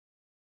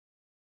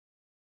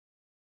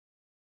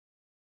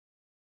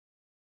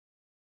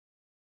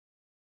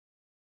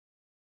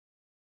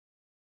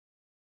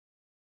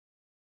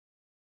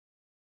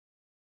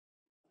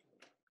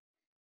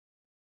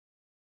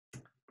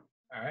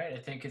All right, I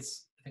think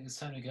it's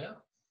time to go.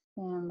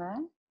 Stand by.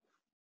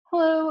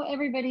 Hello,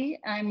 everybody.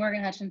 I'm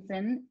Morgan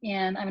Hutchinson,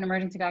 and I'm an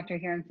emergency doctor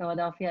here in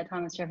Philadelphia at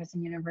Thomas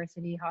Jefferson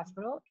University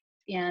Hospital,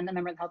 and a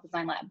member of the Health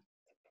Design Lab.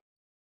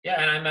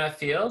 Yeah, and I'm Matt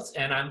Fields,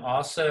 and I'm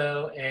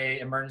also a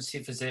emergency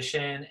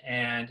physician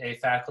and a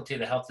faculty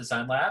of the Health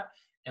Design Lab,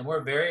 and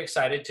we're very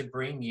excited to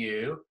bring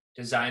you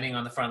Designing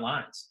on the Front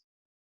Lines.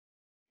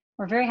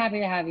 We're very happy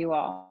to have you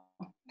all.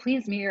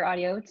 Please mute your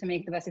audio to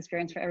make the best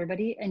experience for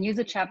everybody, and use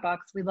the chat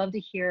box. We'd love to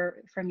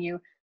hear from you.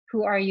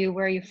 Who are you?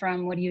 Where are you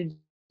from? What do you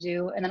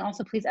do? And then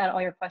also please add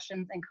all your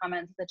questions and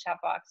comments to the chat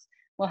box.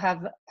 We'll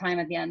have time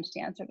at the end to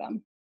answer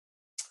them.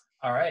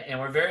 All right, and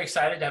we're very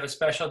excited to have a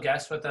special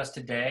guest with us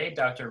today,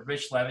 Dr.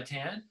 Rich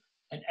Levitan,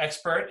 an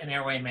expert in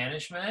airway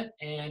management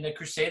and a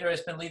crusader who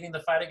has been leading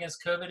the fight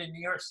against COVID in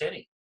New York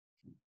City.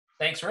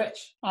 Thanks,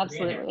 Rich.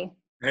 Absolutely.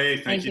 Hey,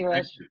 thank you.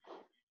 Rich.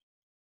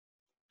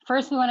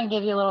 First, we want to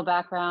give you a little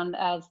background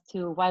as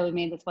to why we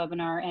made this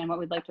webinar and what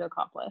we'd like to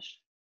accomplish.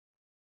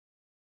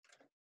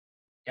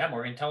 Yeah,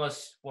 Morgan, tell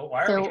us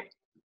why are we here?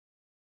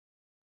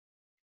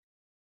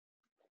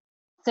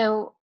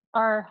 So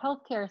our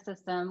healthcare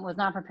system was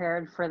not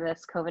prepared for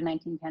this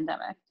COVID-19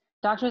 pandemic.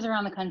 Doctors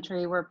around the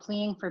country were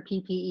pleading for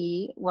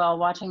PPE while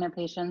watching their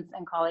patients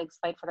and colleagues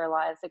fight for their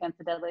lives against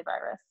the deadly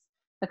virus.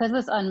 Because of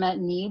this unmet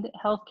need,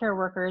 healthcare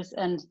workers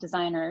and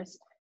designers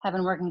have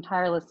been working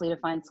tirelessly to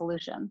find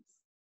solutions.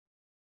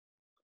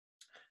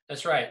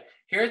 That's right.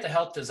 Here at the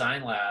Health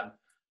Design Lab,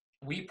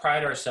 we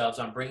pride ourselves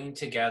on bringing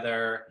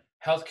together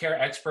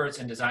healthcare experts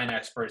and design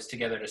experts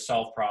together to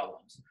solve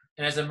problems.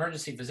 And as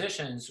emergency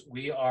physicians,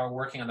 we are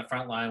working on the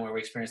front line where we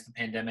experience the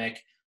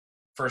pandemic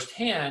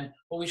firsthand,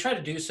 but we try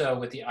to do so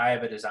with the eye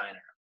of a designer.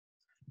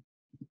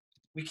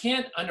 We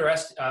can't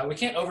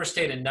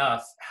overstate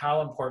enough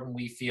how important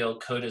we feel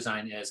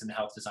co-design is in the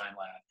Health Design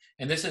Lab.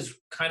 And this is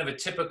kind of a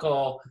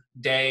typical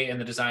day in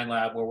the design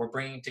lab where we're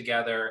bringing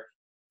together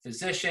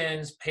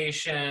physicians,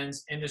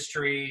 patients,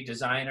 industry,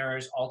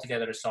 designers, all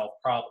together to solve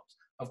problems.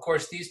 Of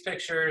course, these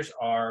pictures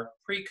are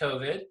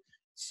pre-COVID.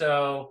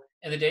 So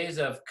in the days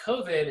of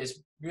COVID, it's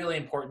really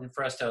important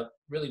for us to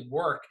really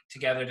work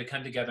together to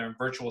come together in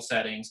virtual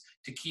settings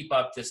to keep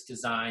up this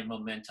design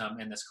momentum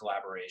and this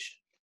collaboration.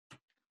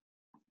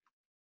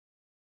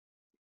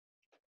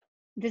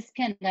 This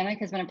pandemic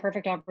has been a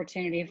perfect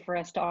opportunity for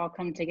us to all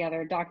come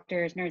together,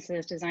 doctors,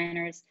 nurses,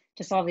 designers,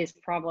 to solve these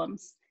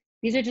problems.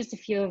 These are just a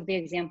few of the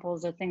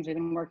examples of things we've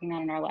been working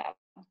on in our lab.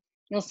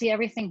 You'll see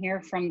everything here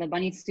from the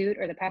bunny suit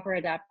or the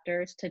PAPR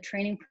adapters to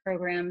training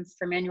programs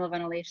for manual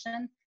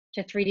ventilation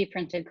to 3D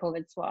printed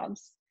COVID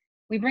swabs.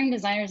 We bring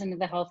designers into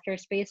the healthcare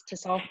space to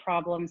solve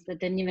problems that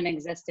didn't even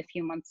exist a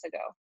few months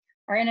ago.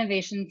 Our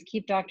innovations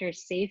keep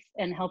doctors safe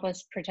and help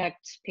us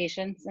protect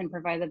patients and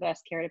provide the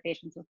best care to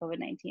patients with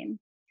COVID-19.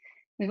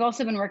 We've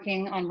also been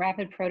working on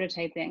rapid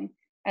prototyping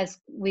as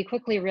we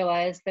quickly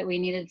realized that we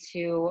needed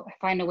to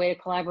find a way to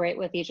collaborate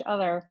with each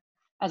other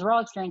as we're all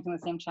experiencing the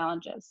same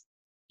challenges.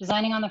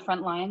 Designing on the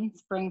front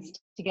lines brings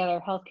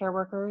together healthcare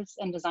workers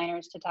and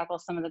designers to tackle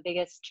some of the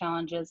biggest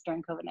challenges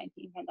during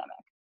COVID-19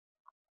 pandemic.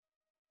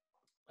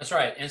 That's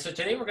right. And so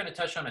today we're going to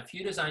touch on a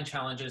few design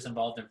challenges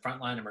involved in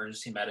frontline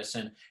emergency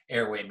medicine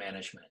airway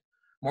management.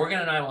 Morgan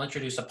and I will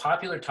introduce a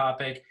popular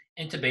topic,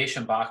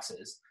 intubation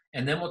boxes,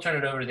 and then we'll turn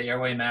it over to the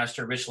airway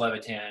master, Rich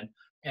Levitan,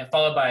 and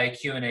followed by a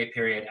Q&A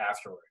period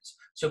afterwards.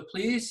 So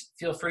please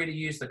feel free to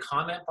use the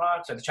comment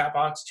box or the chat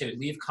box to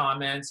leave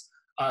comments.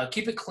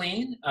 Keep it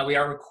clean. We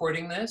are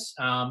recording this,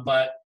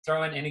 but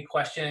throw in any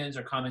questions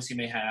or comments you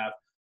may have,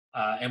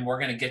 and we're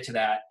going to get to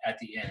that at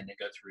the end and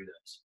go through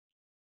those.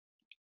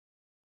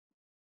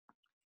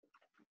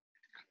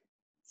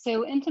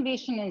 So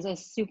intubation is a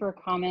super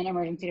common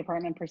emergency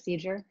department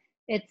procedure.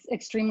 It's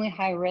extremely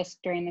high risk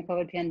during the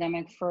COVID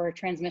pandemic for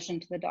transmission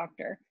to the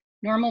doctor.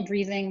 Normal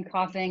breathing,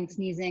 coughing,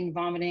 sneezing,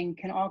 vomiting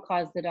can all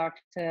cause the doc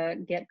to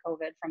get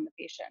COVID from the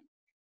patient.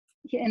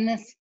 In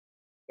this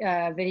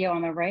video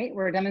on the right,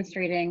 we're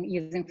demonstrating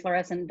using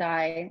fluorescent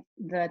dye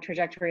the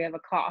trajectory of a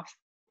cough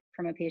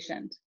from a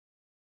patient.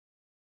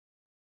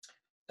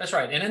 That's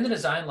right. And in the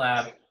design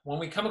lab, when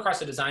we come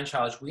across a design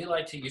challenge, we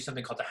like to use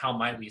something called the how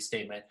might we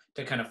statement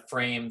to kind of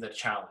frame the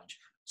challenge.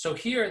 So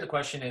here the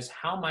question is,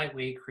 how might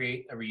we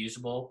create a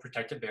reusable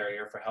protective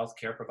barrier for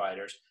healthcare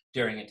providers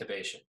during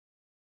intubation?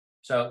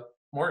 So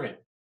Morgan,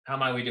 how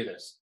might we do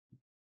this?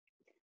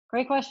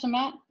 Great question,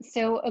 Matt.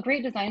 So a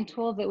great design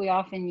tool that we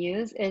often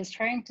use is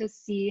trying to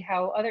see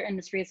how other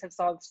industries have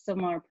solved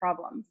similar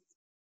problems.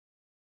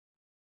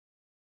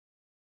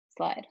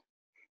 Slide.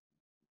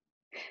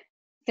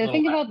 So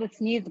think about the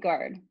sneeze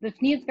guard. The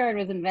sneeze guard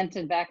was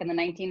invented back in the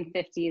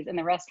 1950s in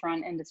the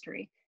restaurant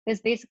industry. This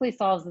basically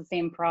solves the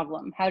same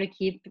problem, how to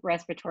keep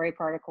respiratory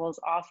particles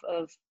off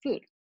of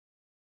food.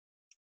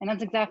 And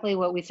that's exactly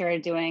what we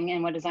started doing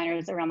and what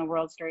designers around the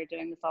world started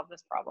doing to solve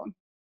this problem.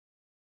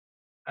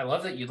 I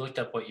love that you looked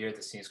up what year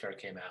the sneeze guard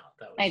came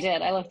out. I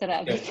did. I looked it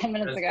up just 10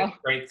 minutes ago.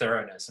 Great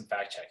thoroughness and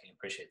fact checking.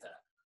 Appreciate that.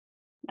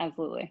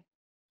 Absolutely.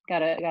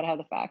 Gotta have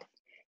the facts.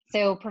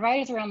 So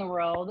providers around the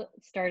world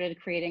started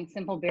creating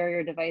simple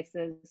barrier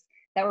devices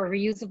that were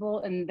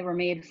reusable and that were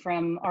made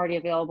from already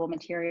available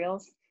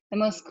materials. The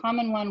most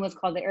common one was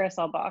called the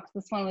aerosol box.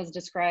 This one was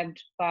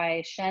described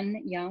by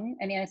Shen Young,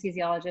 an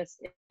anesthesiologist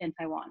in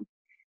Taiwan.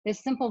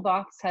 This simple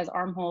box has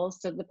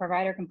armholes so the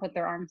provider can put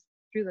their arms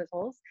through those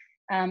holes.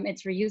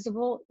 It's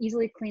reusable,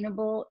 easily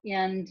cleanable,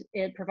 and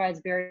it provides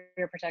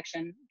barrier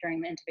protection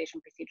during the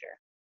intubation procedure.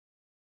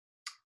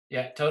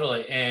 Yeah,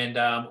 totally.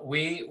 And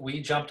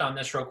we jumped on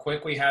this real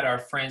quick. We had our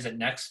friends at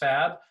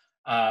NextFab,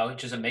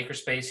 which is a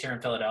makerspace here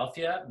in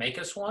Philadelphia, make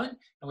us one,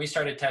 and we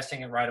started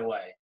testing it right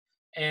away.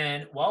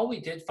 And while we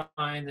did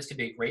find this to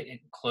be a great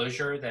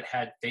enclosure that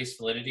had face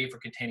validity for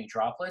containing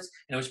droplets,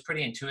 and it was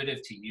pretty intuitive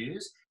to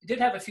use, it did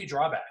have a few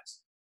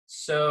drawbacks.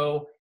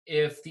 So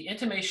if the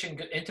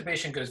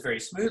intubation goes very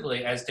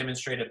smoothly, as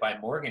demonstrated by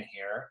Morgan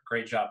here,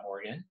 great job,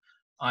 Morgan,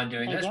 on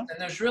doing Thank this, you. then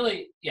there's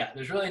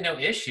really no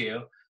issue.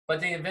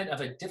 But in the event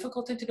of a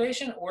difficult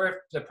intubation, or if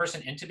the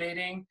person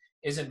intubating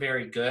isn't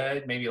very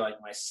good, maybe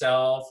like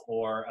myself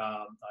or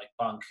like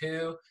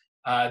Banku,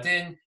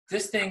 then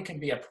this thing can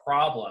be a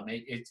problem.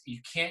 You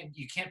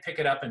can't pick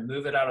it up and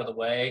move it out of the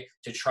way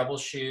to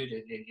troubleshoot.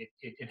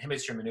 It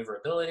inhibits your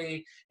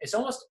maneuverability. It's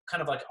almost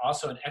kind of like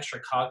also an extra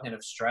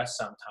cognitive stress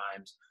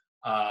sometimes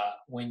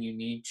when you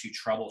need to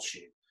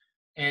troubleshoot.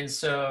 And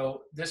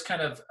so this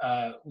kind of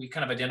we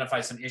kind of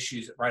identify some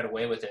issues right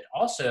away with it.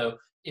 Also,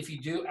 if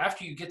you do,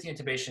 after you get the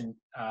intubation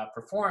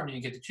performed and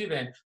you get the tube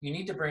in, you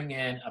need to bring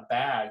in a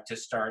bag to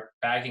start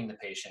bagging the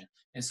patient.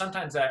 And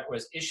sometimes that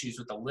was issues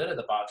with the lid of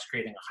the box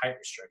creating a height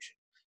restriction.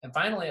 And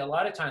finally, a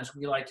lot of times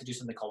we like to do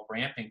something called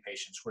ramping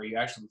patients, where you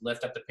actually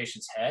lift up the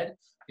patient's head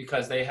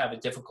because they have a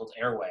difficult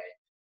airway.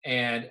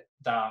 And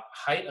the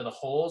height of the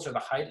holes or the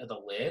height of the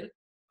lid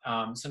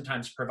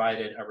sometimes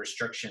provided a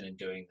restriction in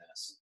doing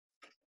this.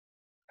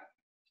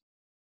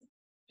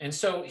 And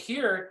so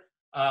here,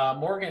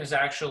 Morgan is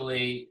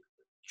actually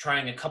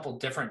trying a couple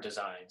different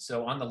designs.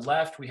 So on the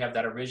left, we have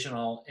that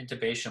original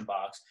intubation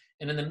box.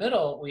 And in the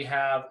middle, we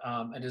have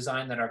a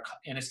design that our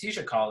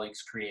anesthesia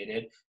colleagues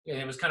created. And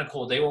it was kind of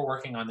cool. They were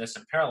working on this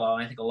in parallel.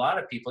 And I think a lot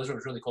of people, this is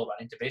what's really cool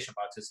about intubation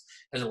boxes,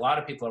 is a lot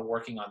of people are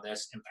working on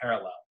this in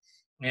parallel.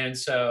 And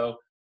so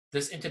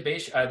this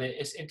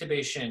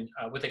intubation,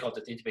 what they call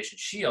it, the intubation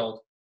shield,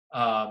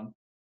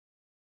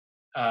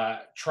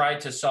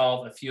 tried to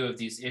solve a few of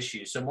these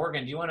issues. So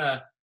Morgan, do you want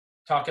to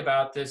talk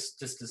about this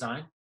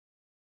design?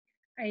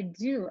 I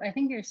do. I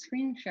think your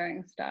screen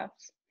sharing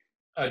stops.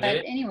 Oh, But did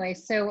it? anyway,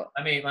 so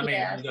Let me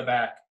yes. go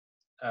back.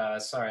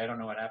 Sorry, I don't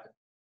know what happened.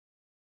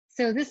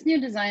 So this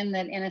new design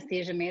that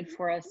anesthesia made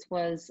for us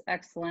was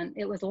excellent.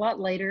 It was a lot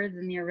lighter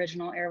than the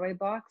original airway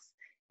box.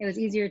 It was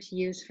easier to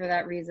use for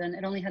that reason.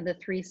 It only had the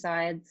 3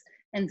 sides.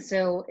 And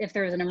so if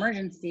there was an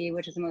emergency,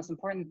 which is the most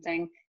important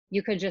thing,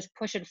 you could just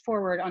push it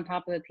forward on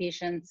top of the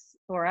patient's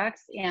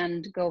thorax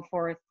and go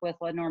forth with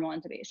a normal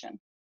intubation.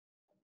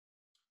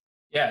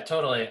 Yeah,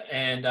 totally.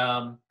 And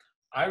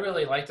I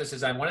really like this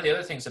design. One of the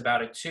other things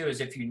about it too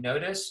is if you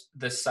notice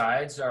the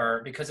sides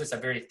are, because it's a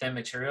very thin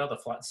material,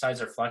 the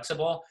sides are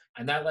flexible,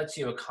 and that lets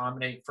you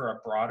accommodate for a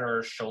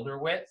broader shoulder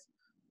width,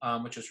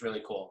 which is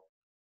really cool.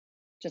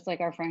 Just like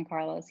our friend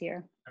Carlos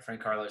here. My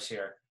friend Carlos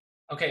here.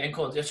 Okay, and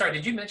cool. Sorry,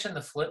 did you mention the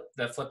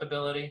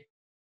flipability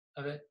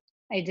of it?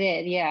 I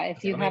did, yeah. If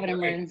Okay, you have an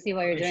emergency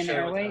while you're doing the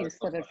show what airway, that you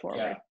slip looks it like.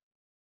 forward.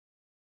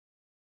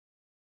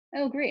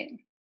 Yeah. Oh,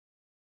 great.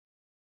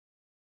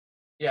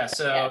 Yeah,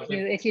 so Yeah,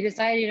 if you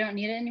decide you don't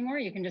need it anymore,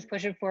 you can just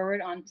push it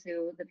forward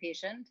onto the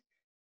patient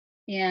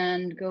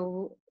and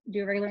go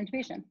do a regular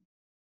intubation.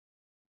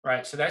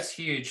 right, so that's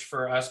huge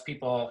for us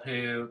people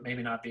who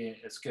maybe not be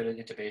as good at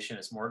intubation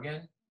as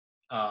Morgan,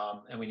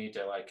 and we need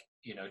to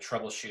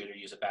troubleshoot or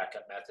use a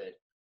backup method.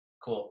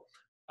 Cool.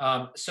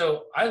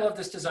 So I love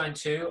this design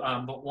too,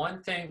 but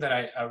one thing that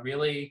I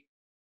really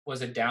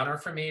was a downer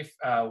for me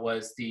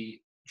was the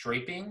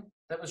draping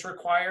that was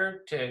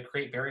required to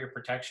create barrier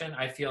protection.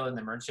 I feel in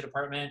the emergency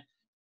department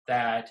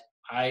that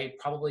I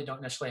probably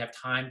don't necessarily have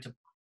time to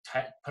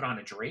put on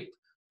a drape,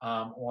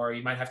 or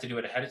you might have to do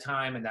it ahead of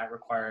time, and that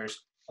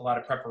requires a lot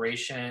of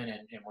preparation,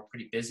 and we're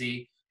pretty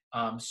busy.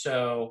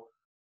 So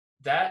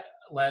that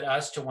led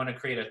us to want to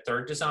create a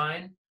third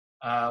design,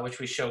 which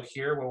we show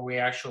here, where we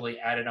actually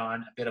added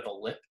on a bit of a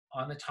lip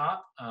on the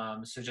top.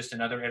 So just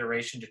another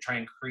iteration to try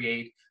and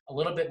create a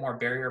little bit more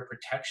barrier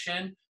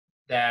protection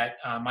that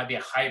might be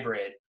a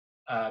hybrid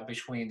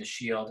between the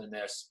shield and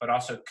this, but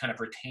also kind of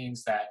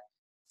retains that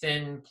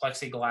thin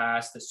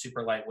plexiglass that's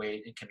super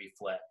lightweight and can be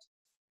flipped.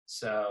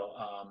 So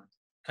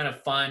kind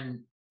of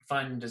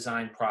fun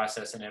design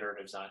process and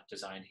iterative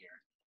design here.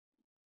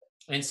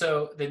 And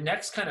so the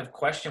next kind of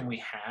question we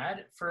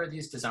had for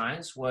these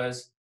designs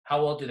was,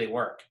 how well do they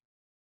work?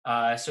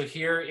 So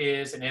here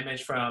is an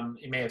image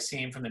you may have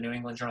seen from the New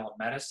England Journal of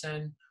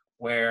Medicine,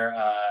 where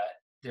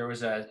there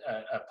was a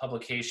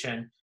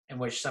publication in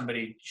which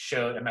somebody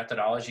showed a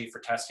methodology for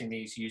testing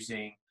these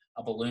using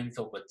a balloon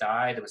filled with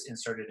dye that was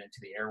inserted into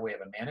the airway of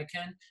a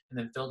mannequin and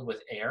then filled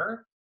with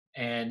air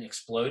and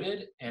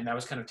exploded. And that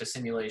was kind of to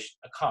simulate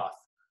a cough.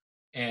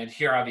 And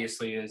here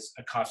obviously is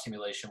a cough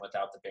simulation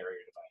without the barrier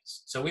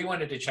device. So we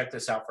wanted to check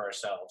this out for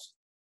ourselves.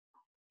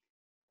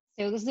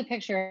 this is a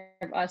picture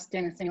of us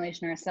doing a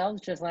simulation ourselves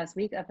just last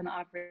week up in the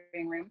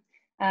operating room.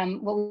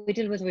 What we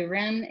did was we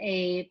ran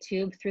a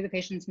tube through the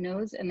patient's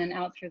nose and then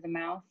out through the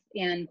mouth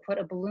and put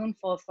a balloon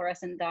full of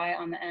fluorescent dye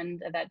on the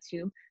end of that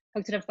tube,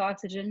 hooked it up to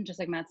oxygen, just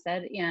like Matt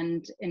said,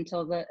 and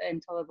until the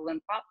balloon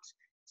popped,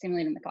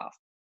 simulating the cough.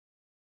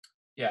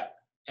 Yeah.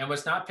 And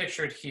what's not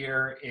pictured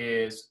here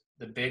is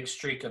the big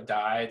streak of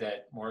dye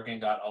that Morgan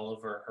got all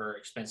over her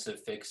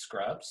expensive fig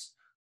scrubs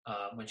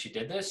when she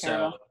did this.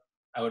 Terrible. So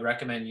I would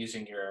recommend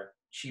using your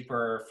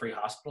cheaper free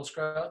hospital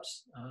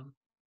scrubs.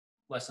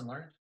 Lesson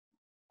learned.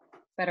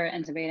 Better at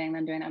intubating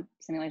than doing that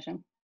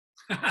simulation.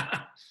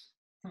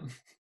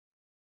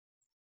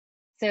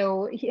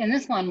 So in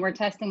this one, we're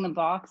testing the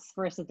box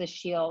versus the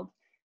shield.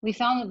 We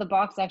found that the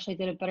box actually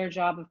did a better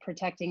job of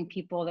protecting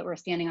people that were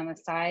standing on the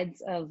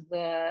sides of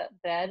the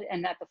bed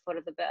and at the foot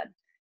of the bed.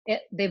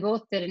 They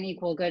both did an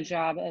equal good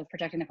job of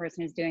protecting the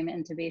person who's doing the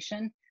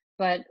intubation,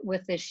 but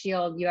with the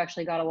shield, you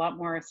actually got a lot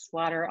more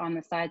splatter on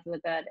the sides of the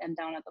bed and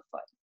down at the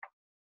foot.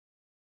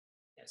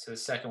 Yeah, so the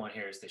second one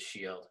here is the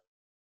shield.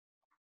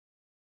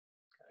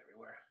 Got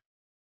everywhere.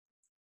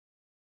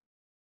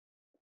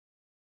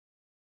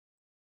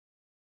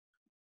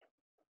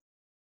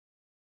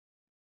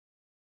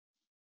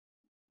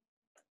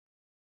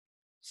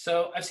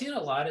 So I've seen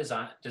a lot of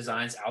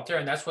designs out there,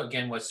 and that's what,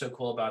 again, what's so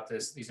cool about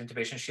these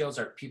intubation shields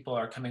are people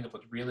are coming up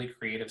with really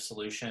creative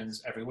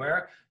solutions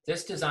everywhere.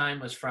 This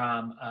design was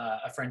from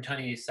a friend,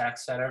 Tony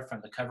Sackstetter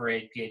from the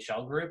CoverAid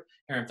PHL group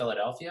here in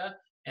Philadelphia.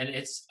 And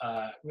it's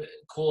a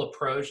cool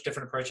approach,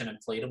 different approach, an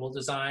inflatable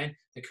design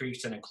that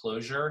creates an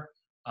enclosure.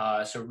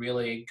 So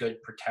really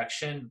good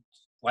protection,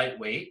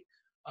 lightweight.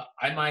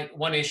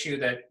 One issue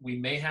that we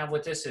may have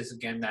with this is,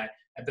 again, that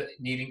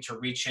needing to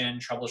reach in,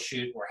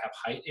 troubleshoot, or have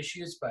height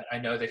issues. But I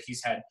know that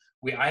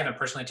I haven't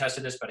personally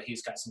tested this, but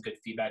he's got some good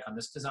feedback on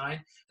this design.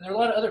 And there are a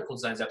lot of other cool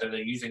designs out there that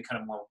are using kind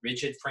of more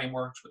rigid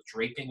frameworks with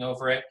draping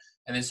over it.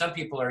 And then some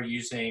people are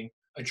using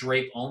a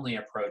drape-only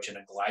approach and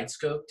a glide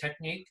scope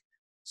technique.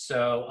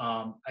 So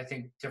I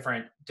think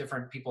different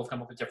people have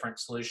come up with different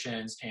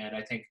solutions, and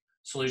I think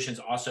solutions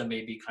also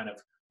may be kind of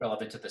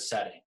relevant to the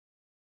setting.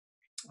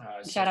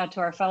 Shout out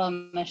to our fellow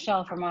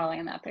Michelle for modeling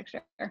in that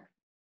picture.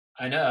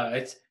 I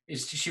know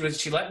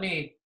she let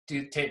me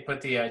take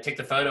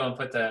the photo and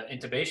put the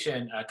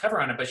intubation cover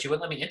on it, but she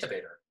wouldn't let me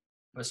intubate her.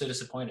 I was so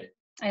disappointed.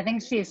 I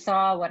think she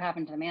saw what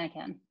happened to the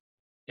mannequin.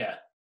 Yeah.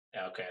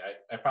 Okay.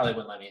 I probably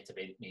wouldn't let me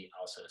intubate me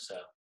also. So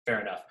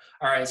fair enough.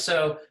 All right.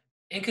 So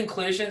in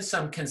conclusion,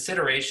 some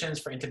considerations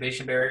for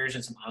intubation barriers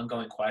and some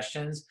ongoing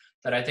questions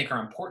that I think are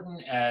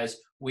important as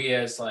we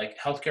as like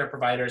healthcare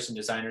providers and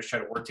designers try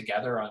to work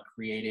together on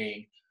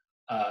creating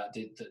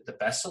the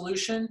best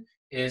solution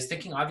is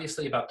thinking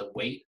obviously about the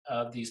weight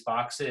of these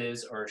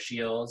boxes or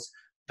shields,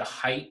 the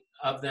height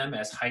of them,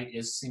 as height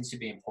seems to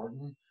be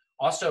important.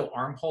 Also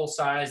armhole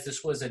size.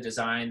 This was a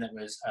design that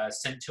was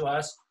sent to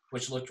us,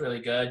 which looked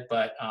really good,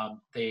 but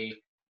they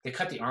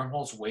cut the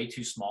armholes way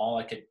too small.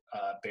 I could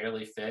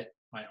barely fit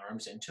my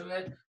arms into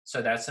it.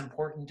 So that's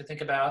important to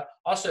think about.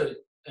 Also,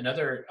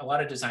 a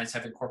lot of designs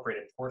have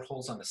incorporated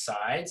portholes on the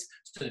sides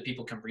so that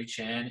people can reach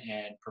in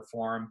and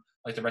perform,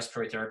 like the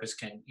respiratory therapist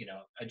can,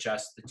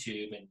 adjust the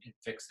tube and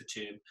fix the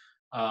tube.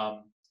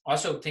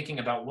 Also thinking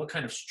about what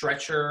kind of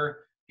stretcher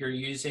you're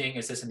using.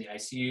 Is this in the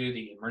ICU,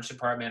 the emergency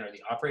department, or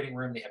the operating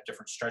room? They have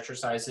different stretcher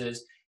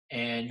sizes.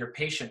 And your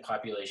patient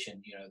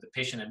population, the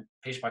patient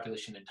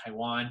population in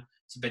Taiwan,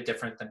 it's a bit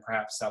different than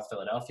perhaps South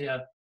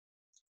Philadelphia.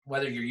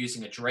 Whether you're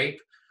using a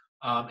drape,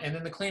 and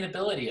then the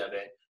cleanability of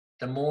it.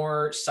 The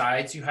more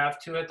sides you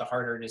have to it, the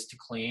harder it is to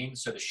clean.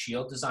 So the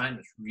shield design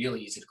was really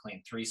easy to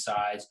clean, 3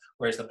 sides,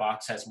 whereas the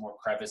box has more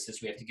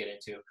crevices we have to get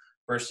into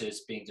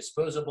versus being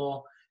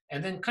disposable.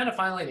 And then kind of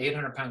finally, the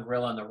 800-pound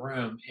gorilla in the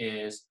room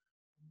is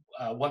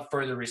what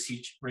further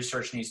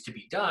research needs to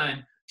be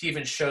done to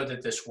even show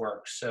that this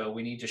works. So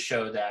we need to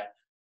show that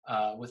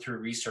through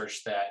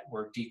research that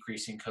we're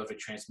decreasing COVID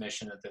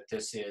transmission, that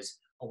this is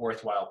a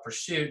worthwhile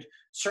pursuit.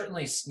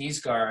 Certainly sneeze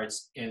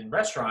guards in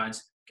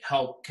restaurants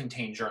help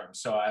contain germs.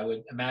 So I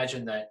would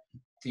imagine that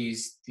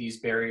these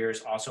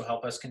barriers also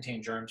help us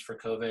contain germs for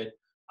COVID,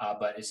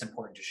 but it's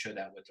important to show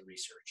that with the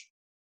research.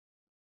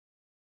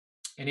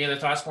 Any other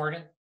thoughts,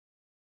 Morgan?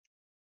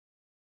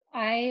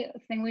 I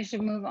think we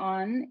should move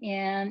on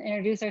and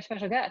introduce our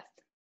special guest.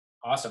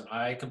 Awesome.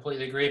 I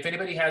completely agree. If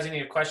anybody has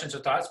any questions or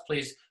thoughts,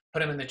 please put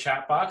them in the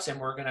chat box, and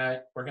we're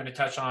gonna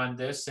touch on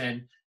this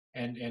and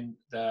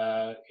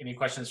any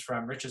questions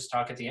from Rich's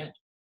talk at the end.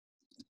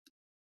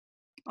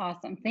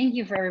 Awesome. Thank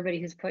you for everybody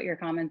who's put your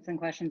comments and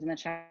questions in the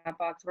chat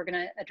box. We're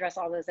going to address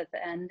all those at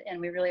the end, and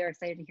we really are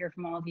excited to hear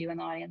from all of you in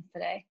the audience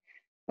today.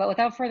 But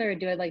without further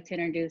ado, I'd like to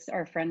introduce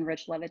our friend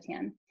Rich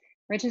Levitan.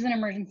 Rich is an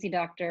emergency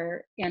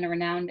doctor and a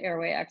renowned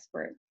airway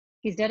expert.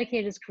 He's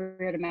dedicated his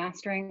career to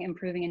mastering,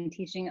 improving, and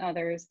teaching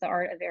others the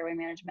art of airway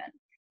management.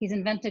 He's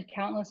invented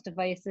countless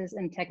devices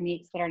and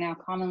techniques that are now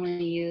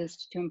commonly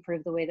used to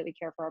improve the way that we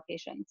care for our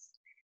patients.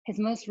 His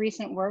most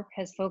recent work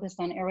has focused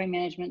on airway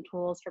management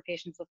tools for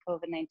patients with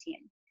COVID-19.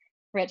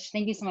 Rich,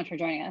 thank you so much for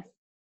joining us.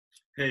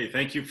 Hey,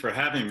 thank you for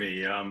having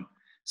me.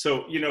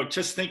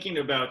 Just thinking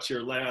about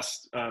your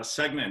last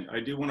segment, I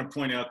do want to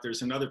point out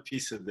there's another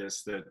piece of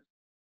this that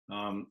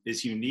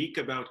is unique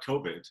about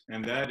COVID,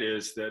 and that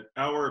is that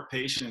our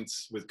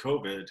patients with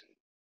COVID,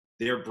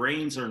 their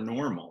brains are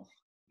normal,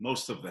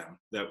 most of them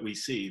that we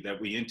see, that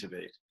we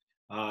intubate.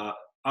 Uh,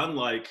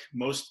 Unlike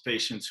most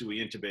patients who we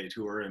intubate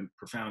who are in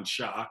profound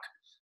shock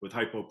with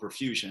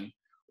hypoperfusion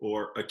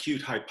or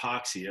acute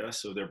hypoxia,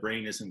 so their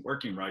brain isn't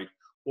working right,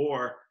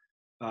 or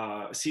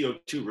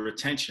CO2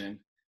 retention,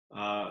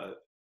 uh,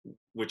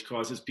 which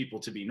causes people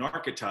to be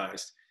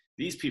narcotized,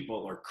 these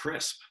people are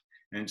crisp.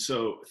 And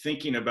so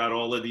thinking about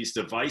all of these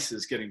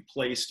devices getting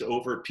placed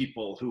over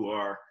people who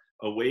are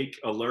awake,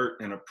 alert,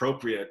 and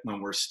appropriate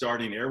when we're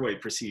starting airway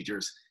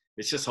procedures,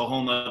 it's just a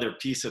whole nother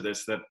piece of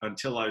this that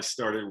until I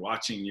started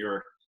watching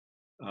your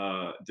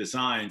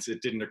designs,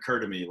 it didn't occur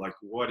to me, like,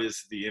 what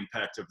is the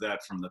impact of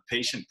that from the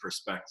patient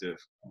perspective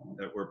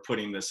that we're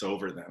putting this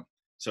over them?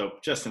 So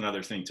just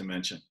another thing to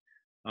mention.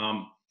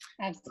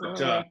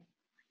 Absolutely.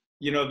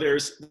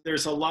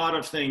 There's a lot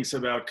of things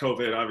about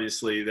COVID,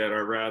 obviously, that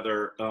are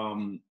rather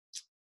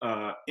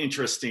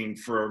interesting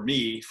for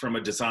me from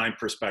a design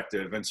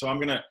perspective. And so I'm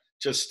going to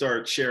just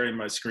start sharing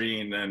my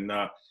screen. And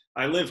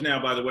I live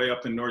now, by the way,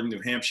 up in northern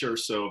New Hampshire.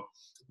 So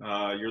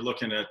you're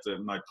looking at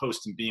my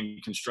post and beam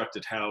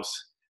constructed house.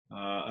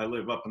 I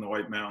live up in the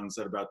White Mountains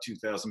at about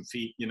 2,000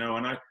 feet,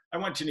 and I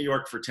went to New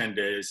York for 10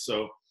 days.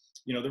 So,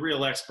 the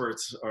real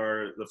experts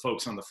are the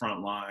folks on the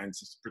front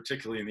lines,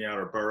 particularly in the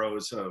outer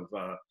boroughs of,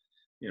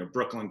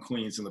 Brooklyn,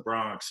 Queens, and the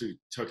Bronx, who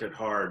took it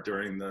hard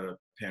during the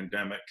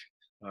pandemic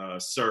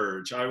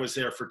surge. I was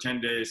there for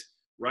 10 days,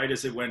 right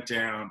as it went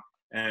down.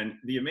 And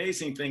the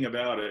amazing thing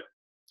about it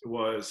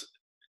was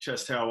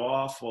just how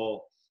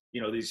awful,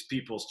 these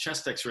people's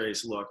chest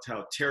x-rays looked,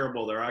 how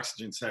terrible their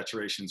oxygen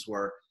saturations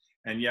were.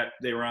 And yet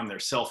they were on their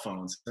cell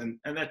phones. And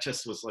that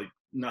just was like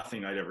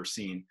nothing I'd ever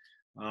seen.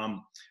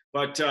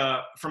 But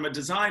from a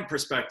design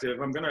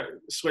perspective, I'm going to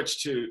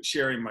switch to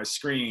sharing my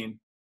screen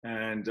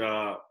and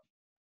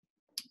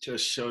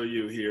just show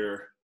you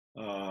here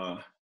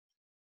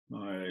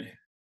my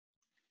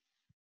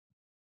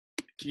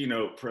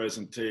keynote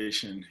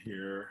presentation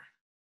here.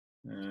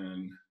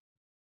 And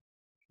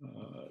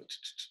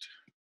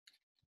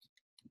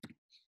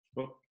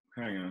oh,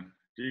 hang on.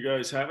 Do you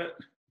guys have it?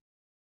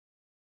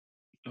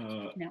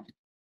 No.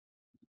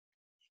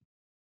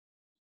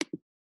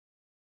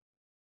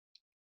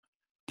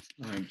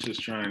 I'm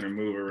just trying to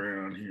move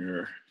around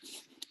here.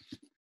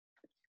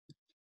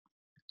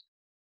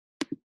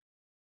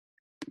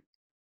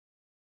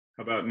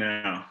 How about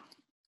now?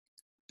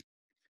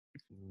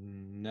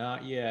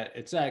 Not yet.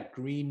 It's that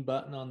green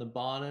button on the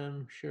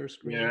bottom, share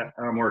screen. Yeah,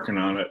 I'm working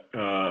on it.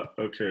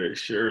 Okay,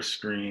 share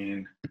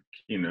screen,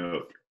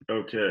 keynote.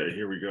 Okay,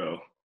 here we go.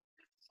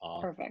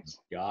 Perfect.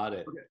 Got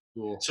it. Okay.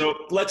 Cool.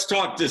 So let's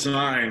talk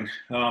design.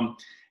 One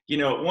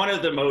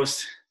of the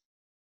most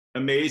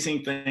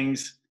amazing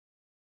things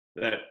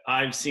that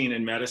I've seen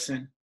in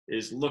medicine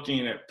is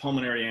looking at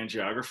pulmonary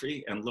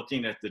angiography and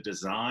looking at the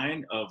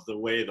design of the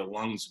way the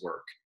lungs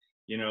work.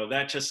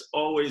 That just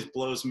always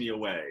blows me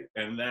away.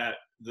 And that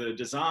the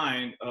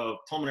design of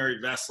pulmonary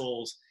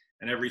vessels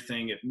and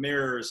everything, it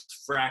mirrors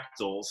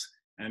fractals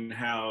and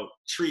how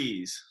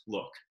trees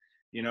look,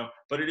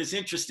 But it is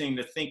interesting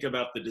to think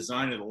about the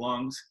design of the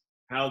lungs,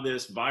 how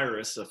this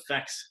virus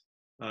affects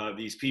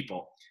these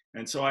people.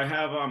 And so I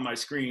have on my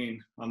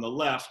screen on the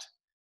left,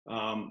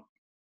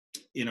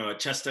 a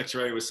chest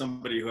x-ray with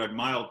somebody who had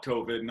mild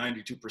COVID,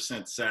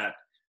 92% sat,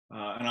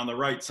 and on the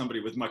right, somebody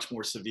with much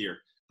more severe.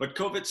 But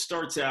COVID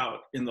starts out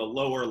in the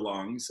lower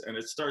lungs, and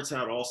it starts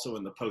out also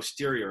in the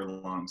posterior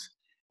lungs.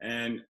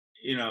 And,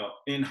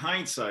 in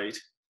hindsight,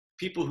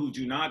 people who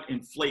do not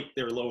inflate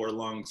their lower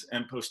lungs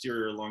and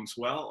posterior lungs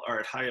well are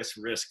at highest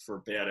risk for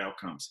bad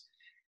outcomes.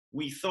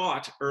 We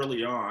thought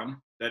early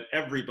on that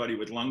everybody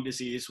with lung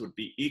disease would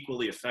be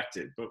equally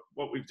affected. But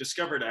what we've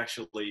discovered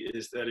actually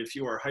is that if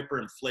you are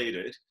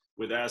hyperinflated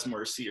with asthma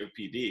or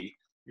COPD,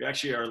 you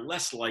actually are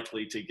less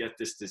likely to get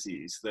this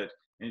disease. That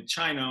in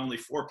China, only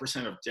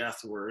 4% of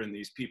deaths were in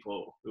these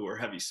people who are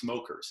heavy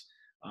smokers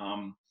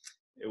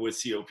with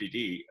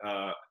COPD.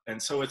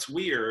 And so it's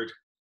weird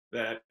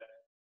that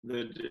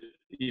the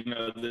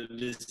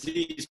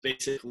disease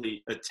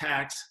basically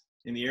attacks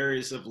in the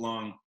areas of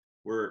lung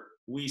where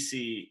we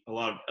see a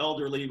lot of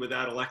elderly with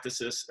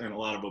atelectasis and a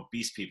lot of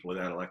obese people with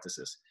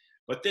atelectasis.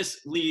 But this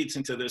leads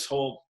into this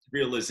whole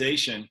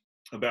realization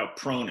about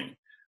proning.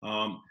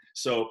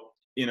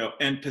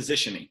 And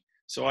positioning.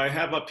 So I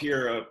have up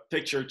here a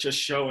picture just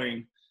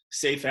showing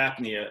safe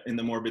apnea in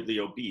the morbidly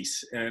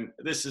obese. And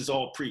this is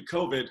all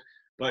pre-COVID,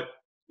 but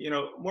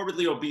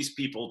morbidly obese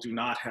people do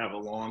not have a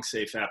long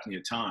safe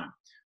apnea time.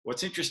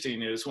 What's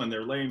interesting is when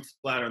they're laying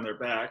flat on their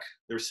back,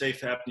 their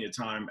safe apnea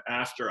time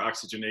after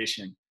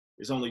oxygenation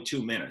is only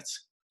 2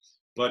 minutes.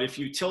 But if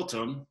you tilt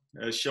them,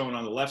 as shown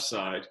on the left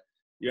side,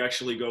 you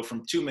actually go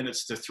from 2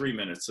 minutes to 3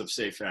 minutes of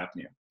safe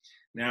apnea.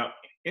 Now,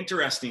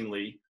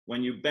 interestingly,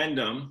 when you bend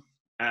them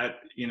at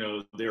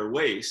their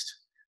waist,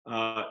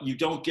 you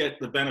don't get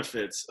the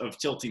benefits of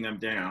tilting them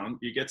down.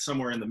 You get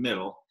somewhere in the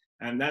middle.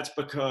 And that's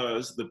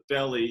because the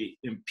belly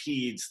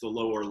impedes the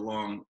lower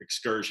lung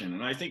excursion.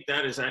 And I think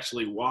that is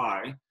actually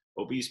why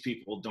obese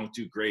people don't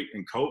do great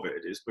in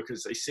COVID, is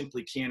because they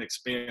simply can't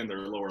expand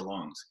their lower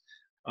lungs.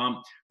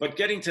 But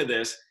getting to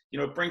this,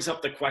 it brings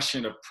up the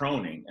question of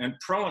proning. And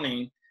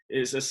proning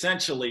is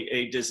essentially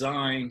a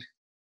design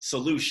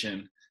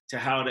solution to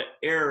how to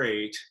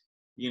aerate,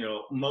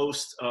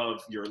 most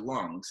of your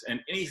lungs. And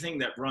anything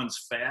that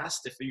runs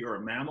fast, if you're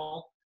a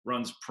mammal,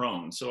 runs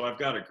prone. So I've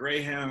got a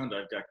greyhound,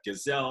 I've got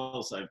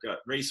gazelles, I've got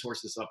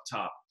racehorses up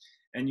top.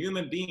 And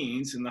human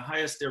beings in the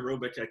highest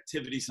aerobic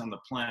activities on the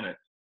planet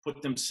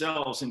put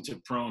themselves into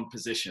prone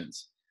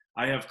positions.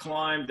 I have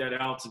climbed at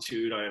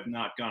altitude. I have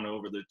not gone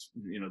over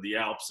the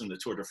Alps and the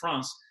Tour de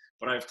France,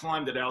 but I've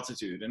climbed at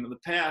altitude. And in the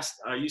past,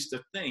 I used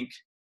to think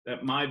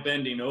that my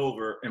bending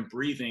over and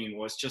breathing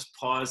was just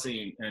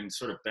pausing and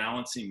sort of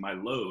balancing my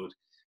load.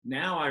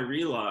 Now I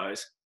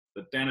realize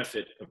the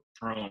benefit of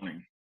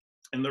proning.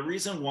 And the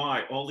reason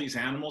why all these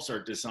animals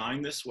are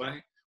designed this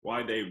way,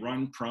 why they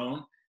run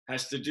prone,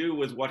 has to do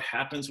with what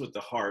happens with the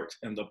heart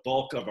and the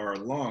bulk of our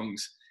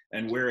lungs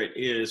and where it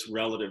is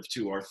relative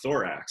to our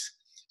thorax.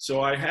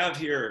 So I have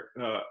here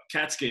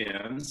CAT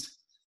scans,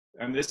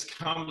 and this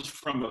comes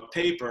from a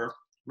paper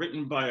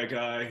written by a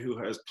guy who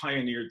has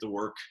pioneered the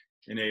work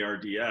in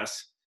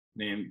ARDS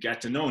named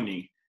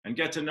Gattinoni. And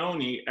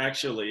Gattinoni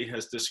actually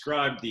has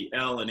described the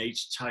L and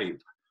H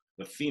type,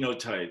 the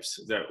phenotypes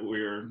that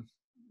we're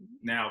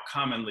now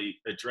commonly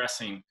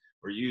addressing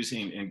or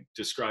using in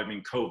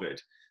describing COVID.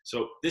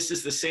 So this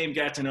is the same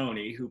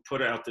Gattinoni who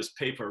put out this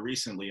paper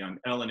recently on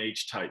L and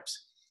H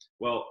types.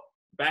 Well,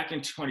 back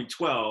in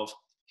 2012,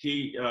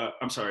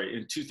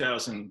 in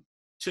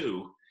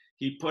 2002,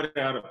 he put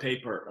out a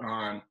paper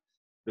on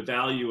the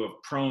value of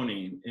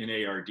proning in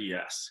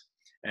ARDS.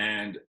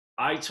 And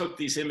I took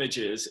these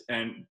images,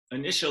 and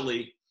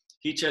initially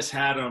he just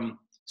had them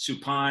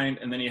supine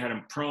and then he had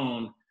them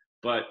prone,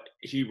 but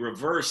he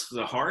reversed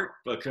the heart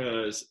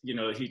because,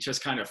 he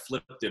just kind of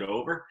flipped it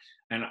over.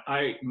 And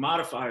I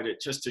modified it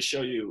just to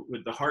show you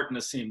with the heart in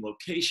the same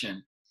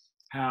location,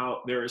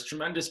 how there is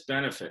tremendous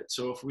benefit.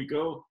 So if we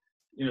go,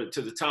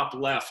 to the top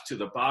left to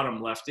the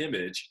bottom left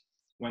image,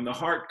 when the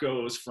heart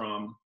goes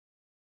from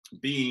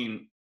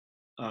being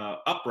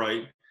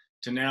upright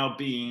to now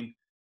being,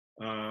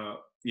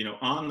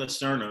 on the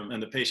sternum,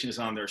 and the patient is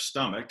on their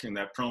stomach in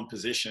that prone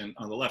position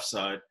on the left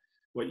side,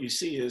 what you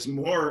see is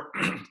more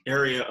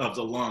area of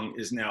the lung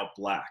is now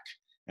black.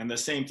 And the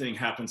same thing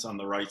happens on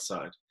the right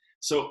side.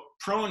 So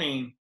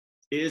proning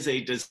is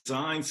a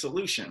design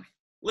solution,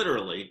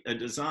 literally a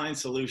design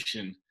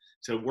solution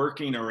to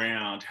working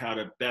around how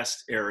to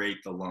best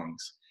aerate the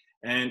lungs.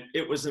 And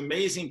it was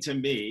amazing to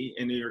me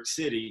in New York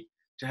City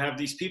to have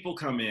these people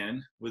come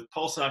in with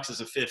pulse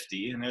oxes of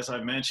 50. And as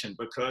I mentioned,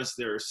 because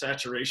their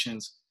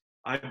saturations,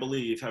 I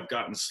believe, have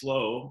gotten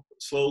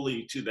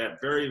slowly to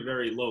that very,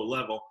 very low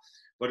level,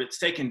 but it's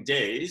taken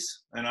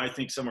days, and I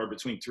think somewhere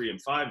between 3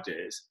 and 5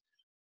 days,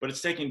 but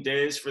it's taken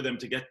days for them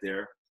to get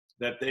there,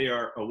 that they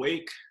are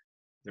awake,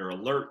 they're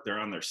alert, they're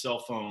on their cell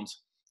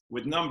phones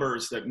with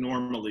numbers that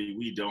normally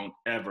we don't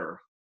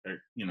ever,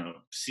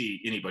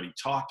 see anybody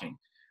talking.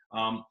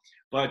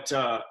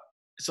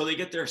 So they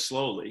get there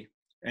slowly,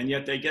 and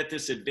yet they get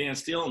this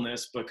advanced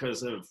illness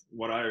because of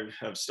what I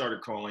have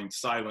started calling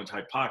silent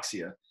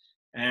hypoxia.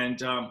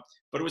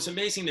 But it was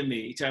amazing to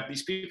me to have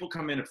these people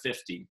come in at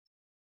 50,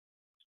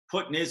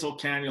 put nasal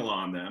cannula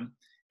on them,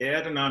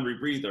 add a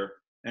non-rebreather,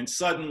 and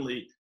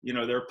suddenly,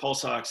 their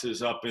pulse ox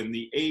is up in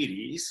the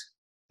 80s,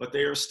 but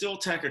they are still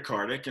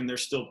tachycardic and they're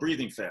still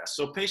breathing fast.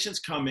 So patients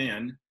come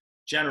in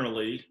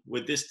generally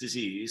with this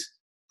disease,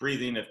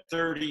 breathing at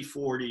 30,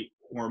 40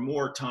 or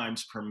more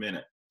times per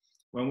minute.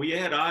 When we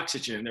add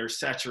oxygen, their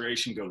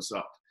saturation goes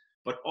up,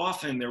 but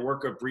often their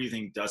work of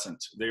breathing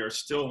doesn't. They are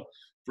still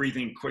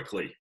breathing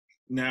quickly.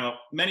 Now,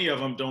 many of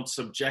them don't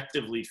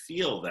subjectively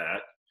feel that,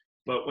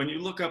 but when you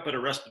look up at a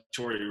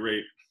respiratory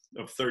rate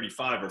of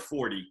 35 or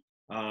 40,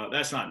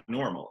 that's not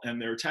normal.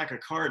 And they're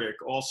tachycardic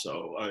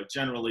also,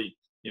 generally,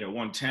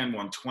 110,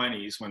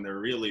 120s when they're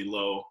really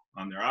low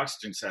on their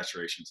oxygen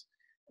saturations.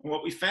 And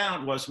what we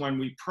found was when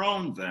we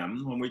proned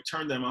them, when we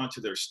turned them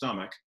onto their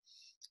stomach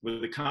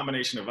with a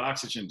combination of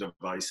oxygen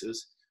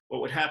devices,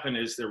 what would happen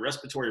is their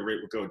respiratory rate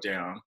would go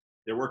down,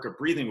 their work of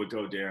breathing would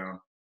go down,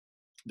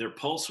 their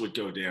pulse would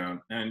go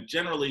down, and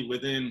generally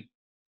within,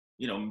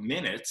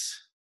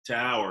 minutes to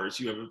hours,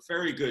 you have a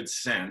very good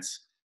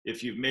sense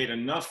if you've made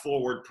enough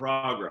forward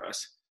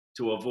progress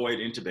to avoid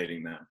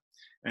intubating them.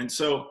 And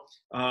so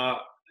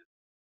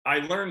I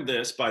learned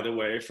this, by the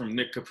way, from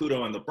Nick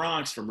Caputo in the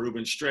Bronx, from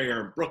Ruben Strayer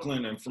in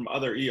Brooklyn, and from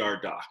other ER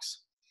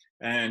docs.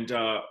 And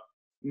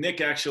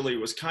Nick actually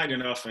was kind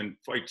enough and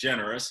quite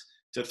generous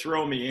to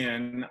throw me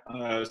in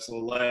as the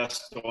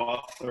last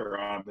author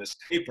on this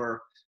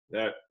paper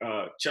that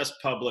just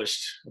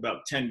published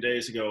about 10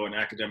 days ago in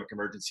Academic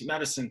Emergency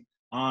Medicine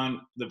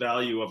on the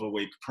value of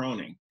awake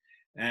proning.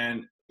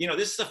 And,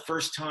 this is the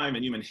first time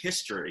in human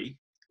history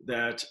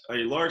that a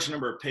large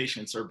number of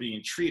patients are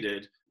being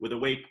treated with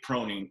awake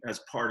proning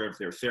as part of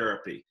their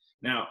therapy.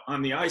 Now,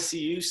 on the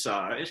ICU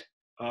side,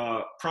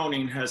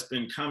 proning has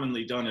been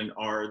commonly done in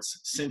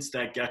ARDS since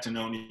that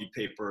Gattinoni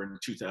paper in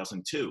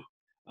 2002.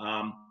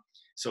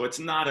 So it's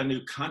not a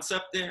new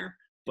concept there,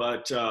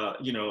 but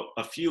you know,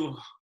 a few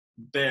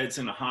beds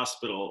in a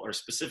hospital are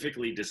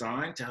specifically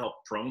designed to help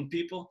prone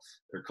people.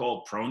 They're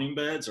called proning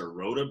beds or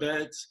rota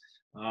beds.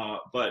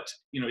 But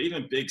you know,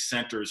 even big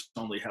centers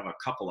only have a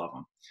couple of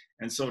them.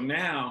 And so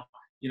now,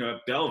 you know,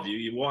 at Bellevue,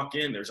 you walk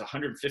in, there's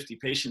 150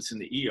 patients in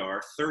the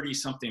ER, 30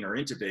 something are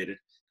intubated.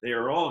 They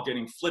are all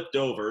getting flipped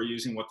over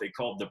using what they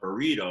called the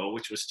burrito,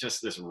 which was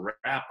just this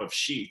wrap of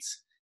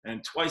sheets.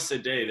 And twice a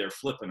day, they're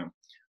flipping them.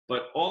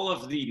 But all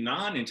of the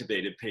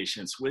non-intubated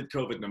patients with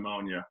COVID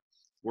pneumonia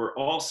were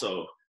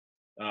also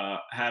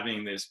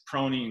having this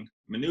proning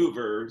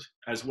maneuvers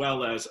as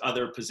well as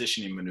other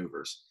positioning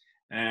maneuvers.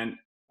 And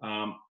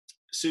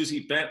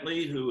Susie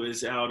Bentley, who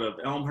is out of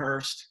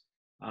Elmhurst,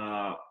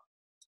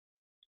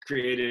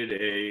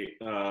 created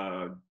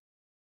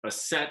a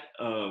set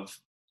of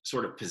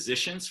sort of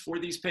positions for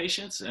these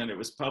patients, and it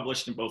was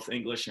published in both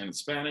English and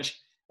Spanish,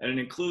 and it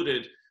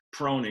included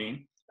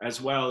proning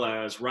as well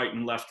as right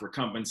and left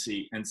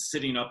recumbency and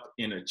sitting up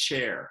in a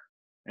chair.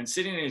 And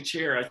sitting in a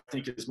chair, I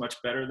think, is much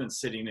better than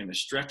sitting in a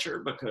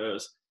stretcher,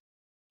 because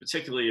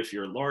particularly if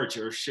you're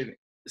larger,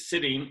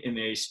 sitting in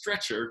a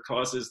stretcher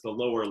causes the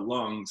lower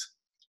lungs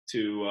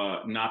to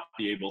not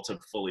be able to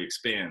fully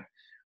expand.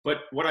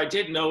 But what I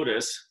did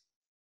notice,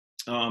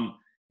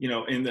 you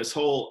know, in this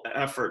whole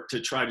effort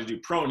to try to do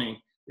proning,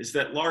 is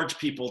that large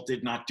people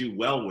did not do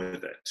well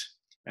with it.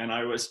 And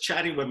I was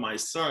chatting with my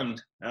son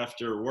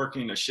after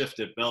working a shift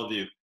at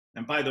Bellevue.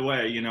 And by the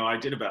way, you know, I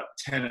did about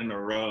 10 in a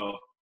row.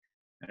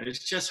 And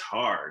it's just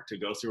hard to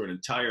go through an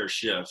entire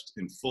shift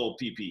in full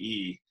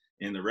PPE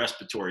in the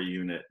respiratory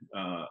unit.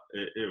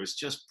 It was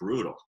just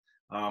brutal.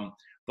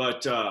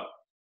 But I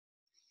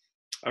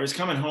was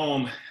coming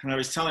home and I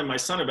was telling my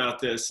son about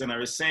this, and I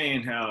was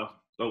saying how,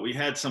 but we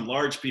had some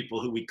large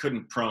people who we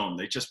couldn't prone.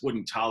 They just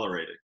wouldn't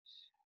tolerate it.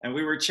 And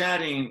we were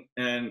chatting,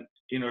 and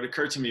you know, it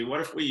occurred to me,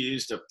 what if we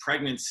used a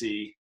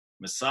pregnancy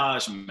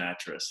massage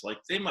mattress? Like,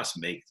 they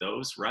must make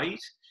those, right?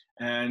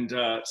 And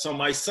so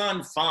my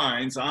son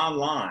finds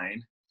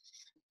online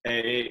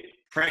a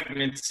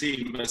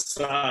pregnancy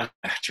massage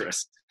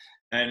mattress,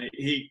 and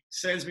he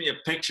sends me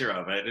a picture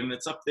of it, and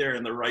it's up there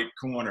in the right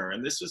corner.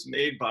 And this was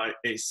made by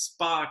a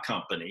spa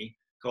company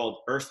called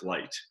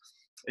Earthlight.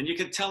 And you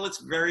can tell it's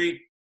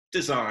very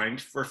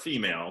designed for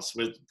females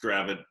with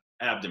gravid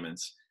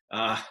abdomens.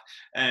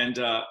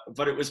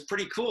 But it was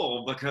pretty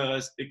cool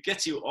because it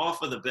gets you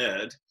off of the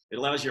bed. It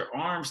allows your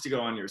arms to go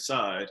on your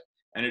side,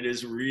 and it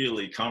is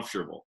really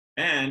comfortable.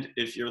 And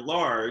if you're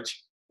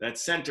large, that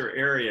center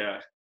area,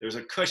 there's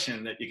a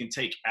cushion that you can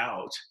take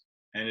out,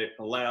 and it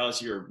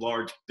allows your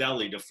large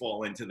belly to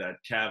fall into that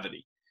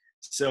cavity.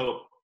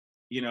 So,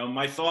 you know,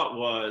 my thought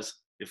was,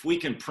 if we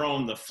can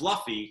prone the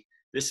fluffy,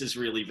 this is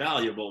really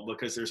valuable,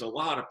 because there's a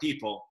lot of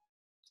people,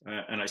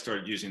 and I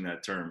started using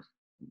that term,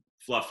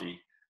 fluffy,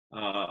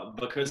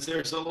 because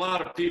there's a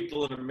lot of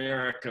people in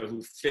America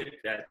who fit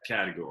that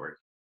category.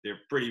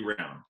 They're pretty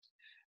round.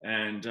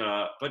 And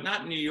but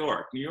not New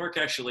York. New York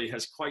actually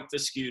has quite the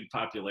skewed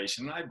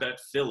population. I bet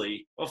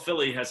Philly, well,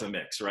 Philly has a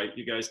mix, right?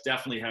 You guys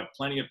definitely have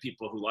plenty of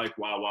people who like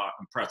Wawa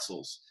and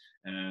pretzels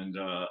and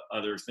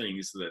other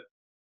things that,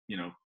 you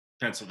know,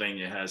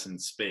 Pennsylvania has in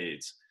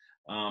spades.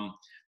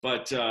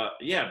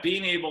 Yeah,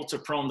 being able to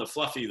prone the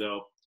fluffy,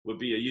 though, would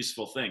be a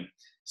useful thing.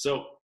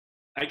 So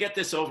I get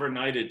this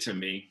overnighted to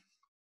me.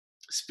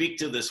 Speak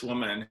to this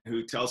woman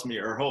who tells me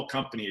her whole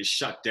company is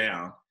shut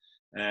down.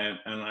 And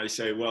I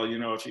say, well, you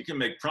know, if you can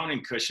make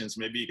proning cushions,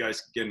 maybe you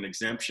guys could get an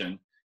exemption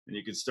and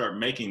you could start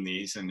making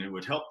these, and it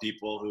would help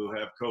people who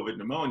have COVID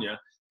pneumonia,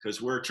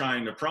 because we're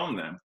trying to prone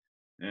them.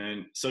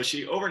 And so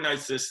she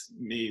overnights this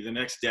me the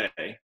next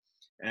day,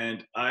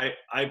 and I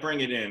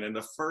bring it in. And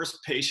the first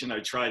patient I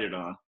tried it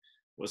on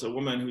was a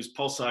woman whose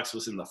pulse ox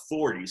was in the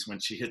 40s when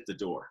she hit the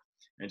door.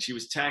 And she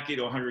was tachy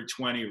to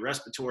 120,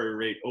 respiratory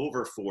rate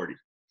over 40.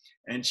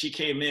 And she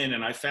came in,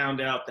 and I found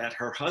out that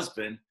her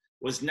husband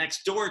was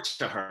next door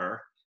to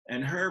her,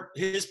 and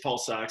his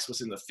pulse ox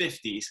was in the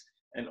 50s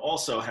and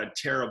also had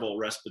terrible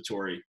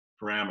respiratory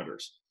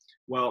parameters.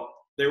 Well,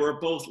 they were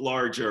both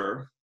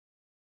larger.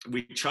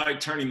 We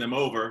tried turning them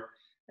over,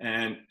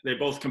 and they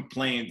both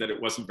complained that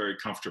it wasn't very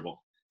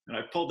comfortable. And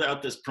I pulled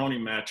out this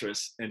proning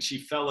mattress, and she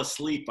fell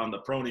asleep on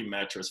the proning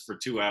mattress for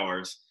 2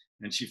 hours,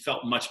 and she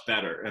felt much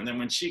better. And then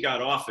when she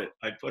got off it,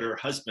 I put her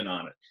husband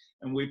on it,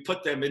 and we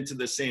put them into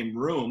the same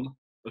room,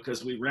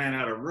 because we ran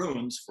out of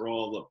rooms for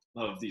all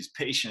of these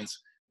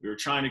patients. We were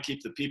trying to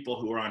keep the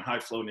people who were on high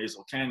flow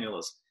nasal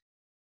cannulas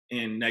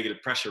in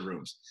negative pressure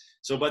rooms.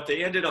 So, but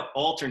they ended up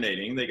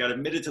alternating. They got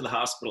admitted to the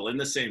hospital in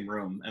the same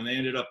room, and they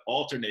ended up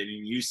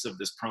alternating use of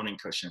this proning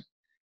cushion.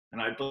 And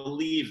I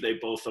believe they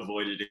both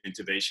avoided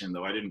intubation,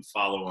 though I didn't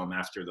follow them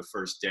after the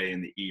first day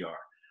in the ER.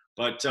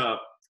 But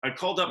I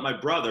called up my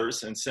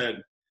brothers and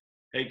said,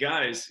 hey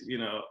guys, you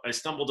know, I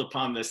stumbled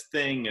upon this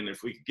thing, and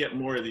if we could get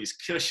more of these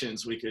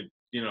cushions, we could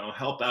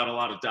help out a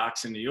lot of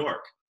docs in New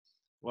York.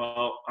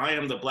 Well, I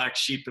am the black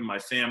sheep in my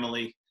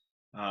family.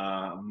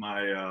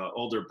 My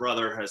older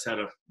brother has had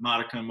a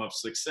modicum of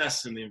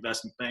success in the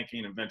investment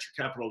banking and venture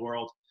capital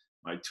world.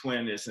 My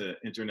twin is an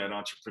internet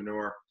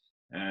entrepreneur,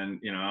 and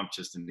I'm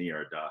just an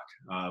ER doc.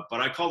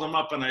 But I called him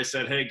up and I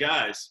said, hey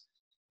guys,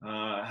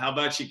 how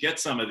about you get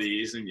some of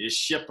these and you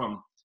ship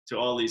them to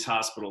all these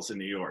hospitals in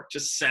New York?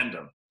 Just send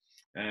them.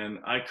 And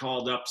I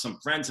called up some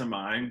friends of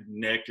mine,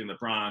 Nick in the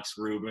Bronx,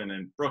 Ruben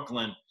in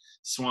Brooklyn,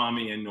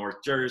 Swami in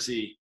North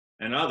Jersey,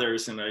 and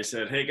others. And I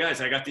said, hey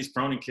guys, I got these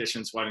proning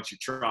cushions. Why don't you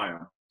try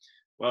them?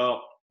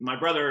 Well, my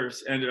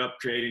brothers ended up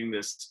creating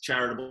this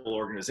charitable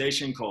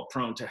organization called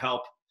Prone to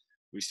Help.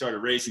 We started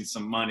raising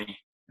some money.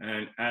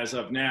 And as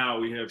of now,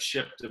 we have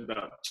shipped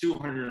about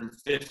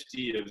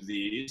 250 of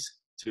these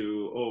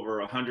to over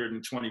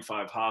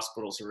 125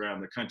 hospitals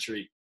around the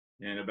country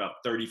in about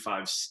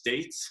 35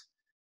 states.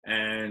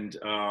 And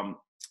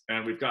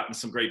we've gotten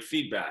some great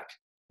feedback.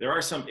 There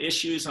are some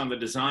issues on the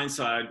design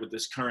side with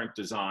this current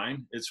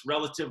design. It's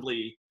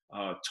relatively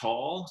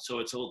tall, so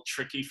it's a little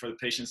tricky for the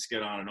patients to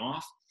get on and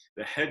off.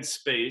 The head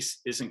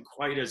space isn't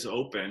quite as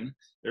open.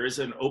 There is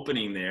an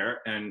opening there,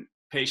 and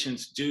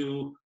patients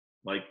do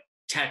like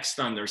text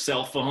on their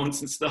cell phones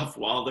and stuff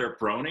while they're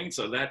proning,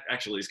 so that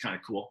actually is kind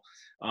of cool.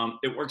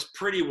 It works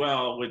pretty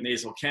well with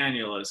nasal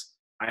cannulas.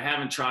 I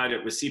haven't tried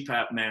it with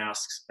CPAP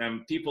masks,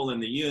 and people in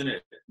the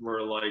unit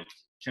were like,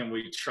 can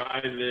we try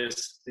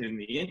this in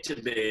the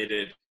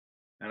intubated?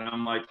 And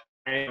I'm like,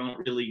 I don't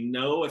really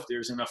know if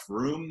there's enough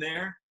room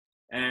there.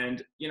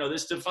 And,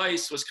 this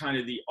device was kind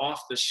of the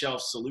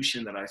off-the-shelf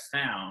solution that I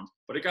found,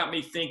 but it got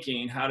me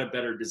thinking how to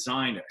better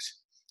design it.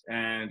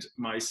 And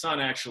my son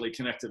actually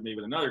connected me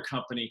with another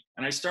company,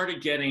 and I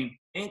started getting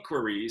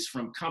inquiries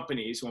from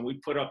companies. When we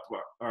put up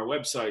our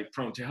website,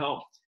 Prone to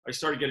Help, I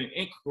started getting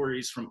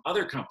inquiries from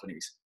other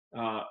companies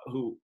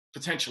who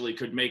potentially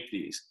could make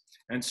these.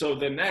 And so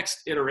the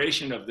next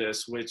iteration of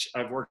this, which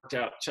I've worked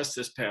out just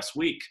this past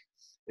week,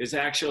 is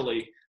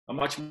actually a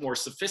much more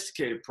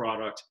sophisticated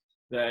product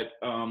that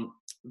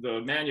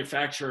the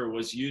manufacturer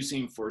was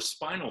using for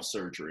spinal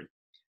surgery.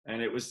 And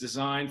it was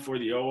designed for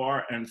the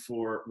OR and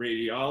for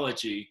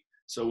radiology.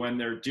 So when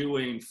they're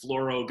doing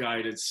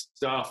fluoro-guided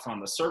stuff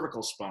on the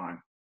cervical spine.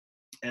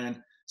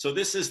 And so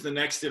this is the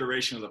next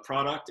iteration of the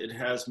product. It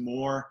has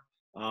more,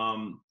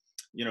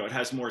 it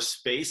has more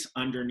space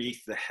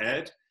underneath the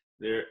head.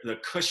 The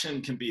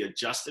cushion can be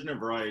adjusted in a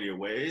variety of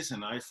ways.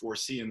 And I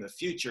foresee in the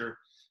future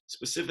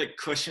specific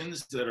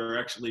cushions that are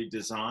actually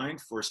designed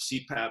for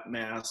CPAP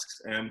masks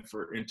and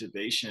for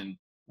intubation,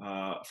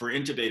 for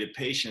intubated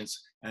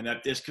patients, and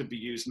that this could be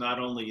used not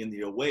only in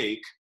the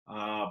awake,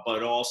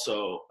 but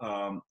also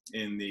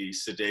in the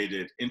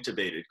sedated,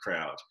 intubated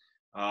crowd.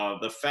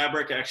 The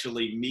fabric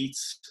actually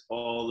meets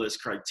all this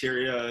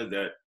criteria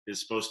that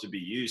is supposed to be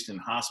used in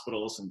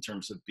hospitals in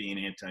terms of being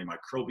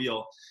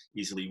antimicrobial,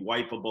 easily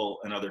wipeable,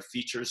 and other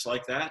features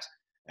like that.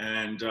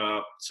 And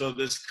so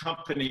this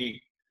company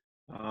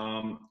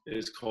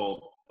is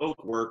called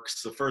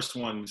Oakworks. The first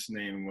one's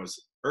name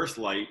was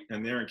Earthlight,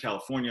 and they're in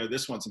California.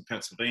 This one's in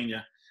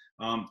Pennsylvania.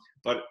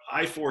 But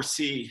I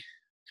foresee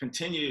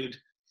continued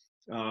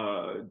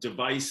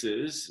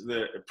devices,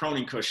 the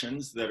proning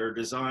cushions that are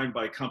designed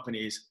by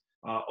companies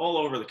all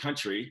over the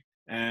country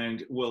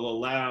and will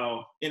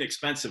allow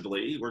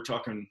inexpensively, we're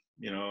talking,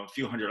 a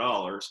few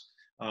 $100s,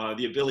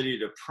 the ability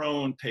to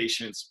prone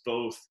patients,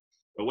 both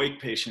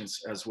awake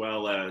patients as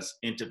well as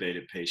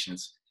intubated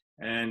patients.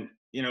 And,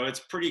 it's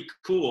pretty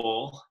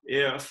cool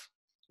if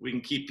we can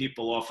keep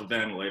people off of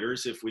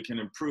ventilators, if we can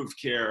improve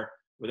care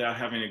without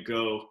having to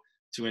go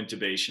to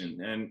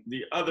intubation. And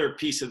the other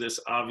piece of this,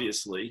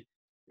 obviously,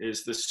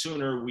 is the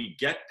sooner we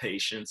get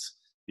patients,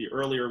 the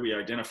earlier we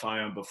identify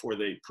them before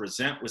they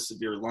present with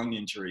severe lung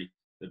injury,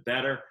 the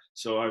better.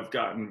 So I've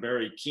gotten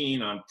very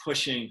keen on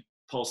pushing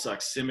pulse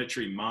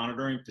oximetry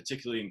monitoring,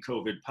 particularly in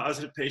COVID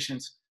positive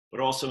patients, but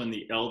also in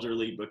the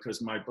elderly,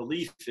 because my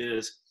belief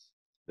is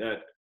that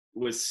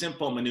with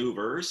simple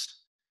maneuvers,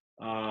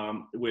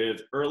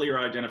 with earlier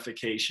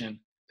identification,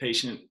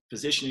 patient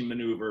positioning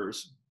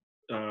maneuvers,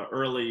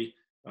 early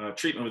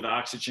treatment with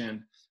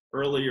oxygen,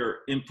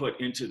 earlier input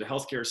into the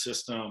healthcare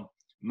system,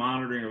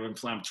 monitoring of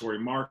inflammatory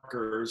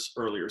markers,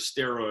 earlier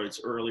steroids,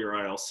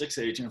 earlier IL-6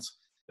 agents,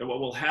 that what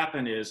will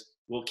happen is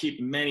we'll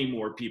keep many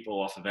more people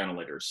off of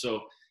ventilators.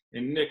 So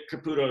in Nick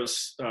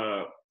Caputo's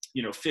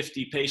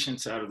 50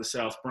 patients out of the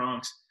South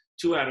Bronx,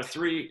 2 out of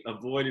 3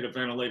 avoided a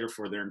ventilator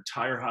for their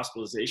entire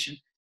hospitalization.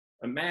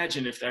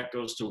 Imagine if that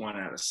goes to 1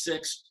 out of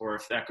 6, or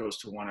if that goes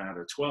to 1 out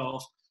of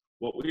 12.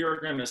 What we are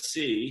going to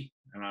see,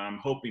 and I'm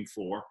hoping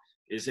for,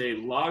 is a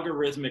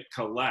logarithmic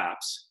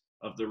collapse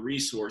of the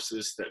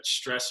resources that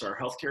stress our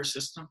healthcare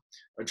system,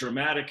 a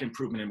dramatic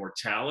improvement in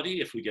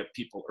mortality if we get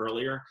people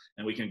earlier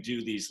and we can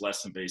do these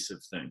less invasive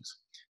things.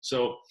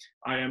 So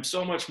I am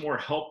so much more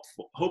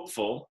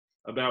hopeful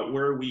about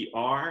where we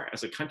are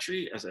as a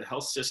country, as a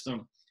health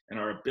system, and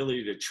our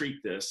ability to treat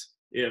this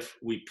if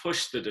we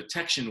push the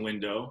detection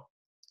window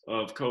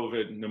of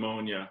COVID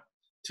pneumonia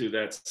to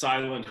that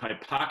silent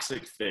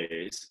hypoxic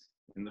phase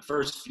in the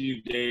first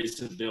few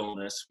days of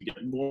illness, we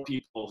get more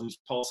people whose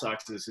pulse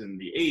ox is in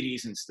the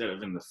 80s instead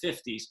of in the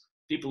 50s,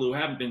 people who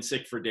haven't been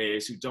sick for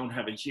days, who don't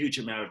have a huge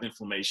amount of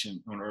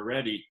inflammation and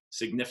already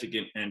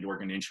significant end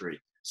organ injury.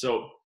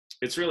 So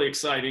it's really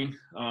exciting.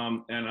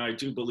 And I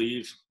do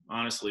believe,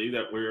 honestly,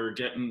 that we're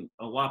getting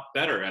a lot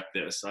better at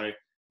this. I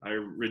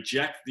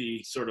reject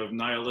the sort of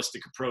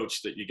nihilistic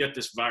approach that you get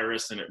this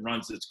virus and it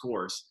runs its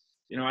course.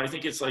 You know, I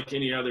think it's like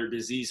any other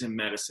disease in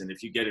medicine.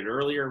 If you get it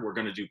earlier, we're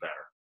going to do better.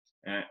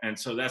 And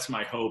so that's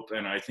my hope.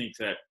 And I think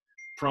that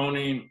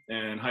proning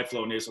and high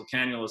flow nasal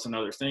cannulas and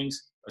other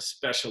things,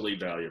 especially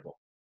valuable.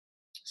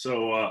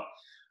 So,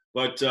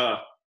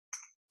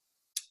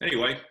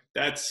 anyway,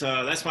 that's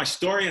my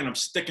story, and I'm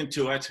sticking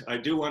to it. I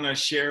do want to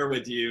share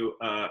with you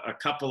a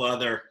couple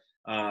other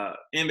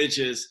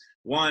images.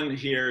 One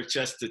here,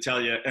 just to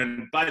tell you,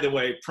 and by the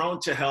way,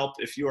 Prone to Help,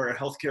 if you are a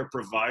healthcare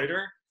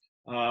provider,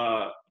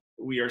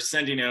 we are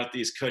sending out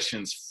these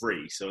cushions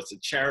free. So it's a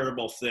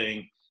charitable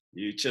thing.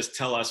 You just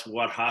tell us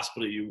what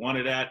hospital you want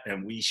it at,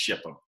 and we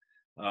ship them.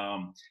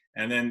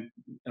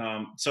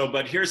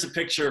 But here's a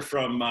picture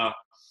from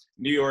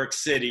New York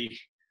City.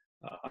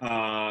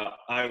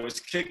 I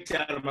was kicked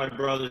out of my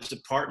brother's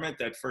apartment.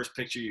 That first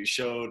picture you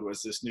showed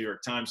was this New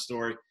York Times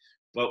story.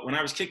 But when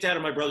I was kicked out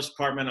of my brother's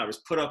apartment, I was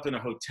put up in a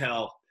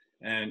hotel,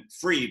 and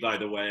free, by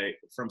the way,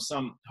 from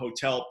some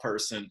hotel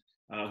person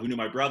who knew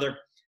my brother.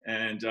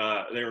 And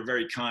they were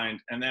very kind.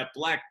 And that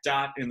black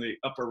dot in the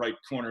upper right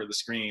corner of the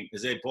screen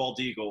is a bald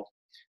eagle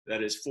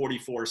that is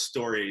 44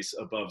 stories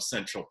above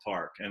Central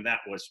Park. And that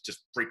was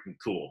just freaking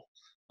cool.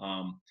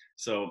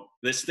 So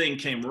this thing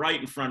came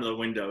right in front of the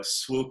window,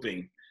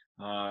 swooping.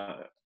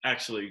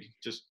 Actually,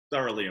 just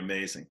thoroughly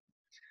amazing.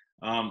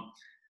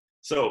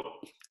 So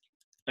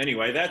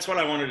anyway, that's what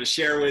I wanted to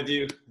share with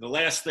you. The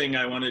last thing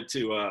I wanted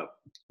to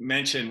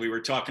mention, we were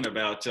talking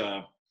about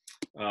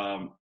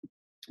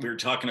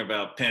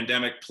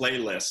pandemic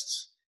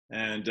playlists,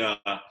 and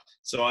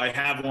so I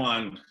have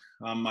one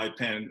on my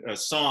a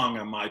song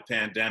on my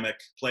pandemic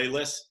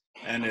playlist,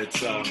 and it's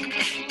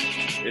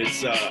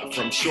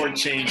from Short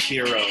Change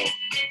Hero,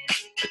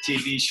 a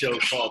TV show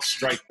called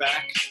Strike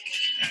Back,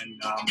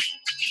 and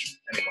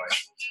anyway,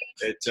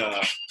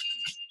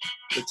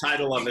 the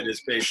title of it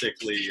is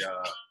basically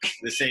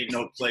 "This Ain't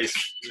No Place,"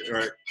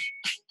 or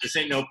 "This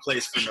Ain't No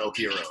Place for No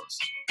Heroes."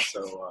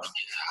 So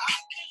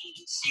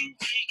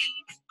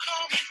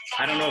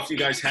I don't know if you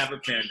guys have a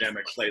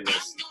pandemic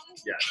playlist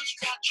yet.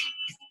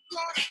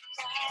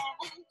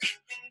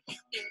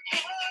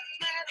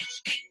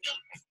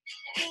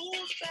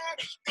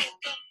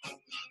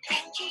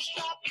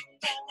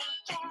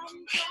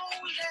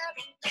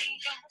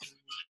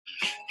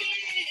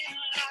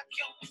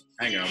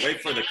 Hang on,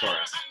 wait for the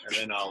chorus, and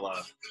then I'll.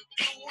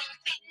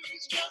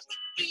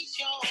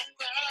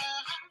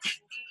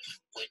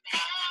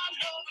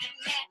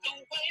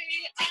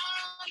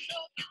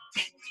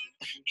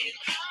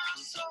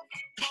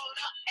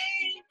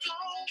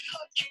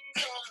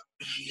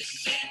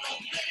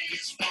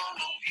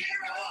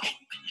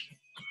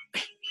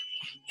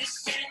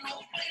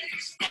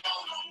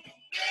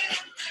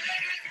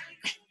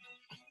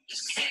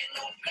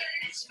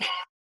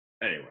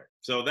 Anyway,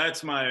 so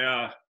that's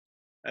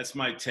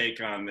my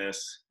take on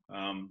this.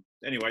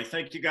 Anyway,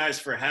 thank you guys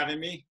for having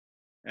me.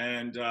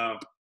 And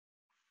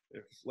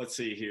let's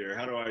see here.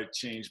 How do I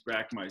change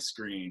back my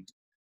screen?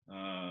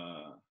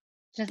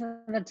 Just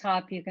at the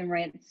top, you can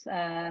write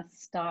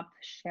stop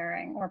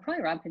sharing, or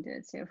probably Rob can do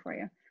it too for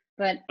you.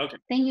 But okay.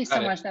 Thank you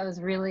so much. That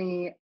was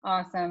really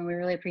awesome. We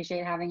really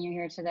appreciate having you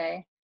here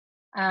today.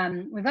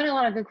 We've got a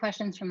lot of good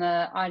questions from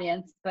the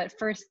audience, but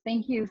first,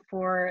 thank you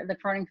for the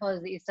proning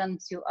pillows that you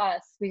sent to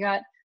us. We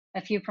got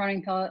a few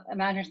proning pillow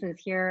mattresses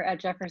here at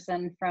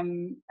Jefferson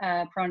from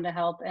Prone to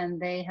Help, and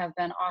they have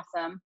been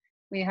awesome.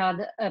 We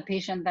had a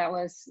patient that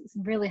was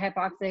really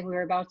hypoxic. We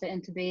were about to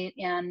intubate,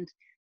 and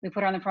we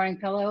put her on the proning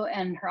pillow,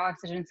 and her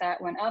oxygen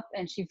sat went up,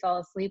 and she fell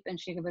asleep, and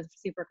she was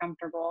super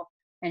comfortable,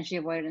 and she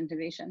avoided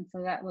intubation.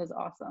 So that was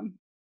awesome.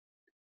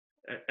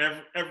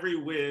 Every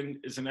win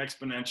is an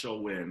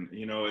exponential win.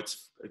 You know,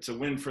 it's a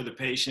win for the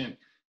patient.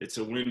 It's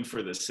a win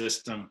for the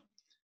system.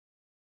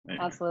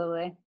 Anyway.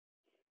 Absolutely.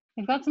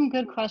 We've got some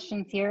good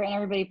questions here, and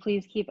everybody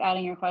please keep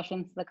adding your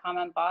questions to the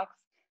comment box.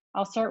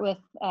 I'll start with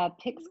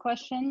Pick's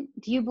question.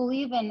 Do you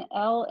believe in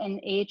L and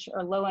H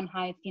or low and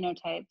high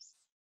phenotypes?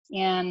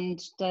 And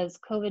does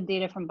COVID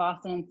data from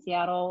Boston and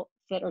Seattle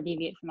fit or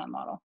deviate from that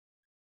model?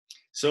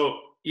 So,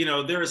 you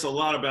know, there's a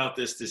lot about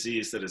this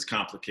disease that is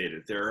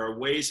complicated. There are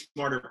way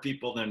smarter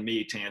people than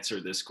me to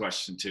answer this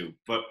question too.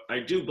 But I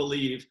do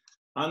believe,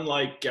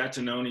 unlike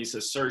Gattinoni's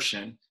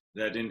assertion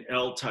that in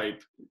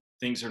L-type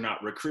things are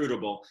not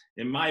recruitable,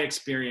 in my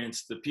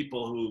experience, the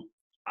people who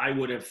I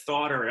would have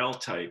thought are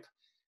L-type,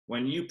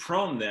 when you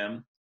prone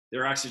them,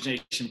 their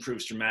oxygenation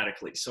improves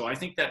dramatically. So I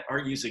think that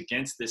argues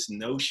against this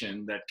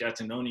notion that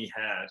Gattinoni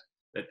had,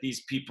 that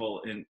these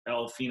people in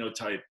L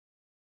phenotype,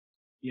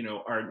 you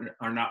know,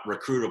 are not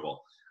recruitable.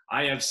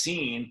 I have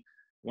seen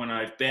when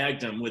I've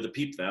bagged them with a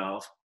PEEP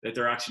valve that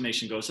their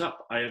oxygenation goes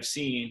up. I have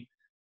seen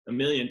a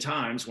million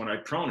times, when I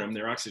prone them,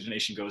 their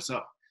oxygenation goes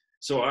up.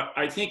 So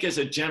I think as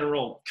a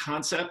general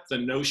concept, the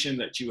notion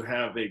that you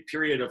have a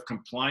period of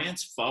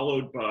compliance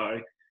followed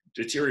by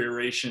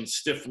deterioration,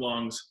 stiff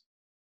lungs,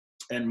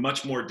 and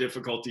much more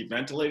difficulty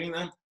ventilating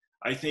them,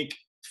 I think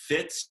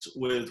fits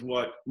with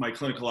what my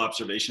clinical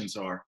observations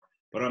are.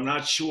 But I'm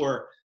not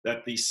sure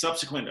that the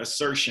subsequent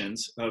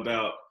assertions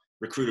about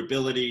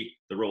recruitability,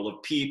 the role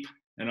of PEEP,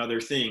 and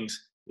other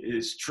things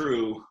is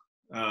true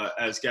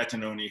as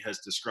Gattinoni has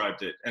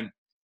described it. And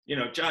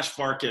Josh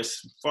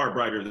Farkas, far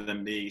brighter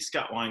than me,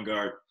 Scott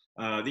Weingart,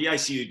 the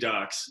ICU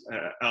docs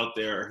out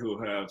there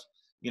who have,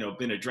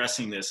 been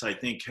addressing this, I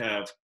think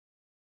have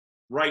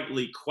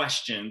rightly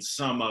questioned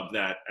some of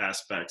that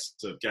aspects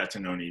of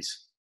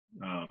Gattinoni's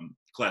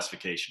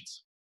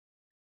classifications.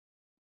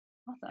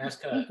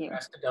 Awesome.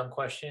 Ask a dumb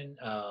question.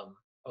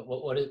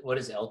 What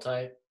is L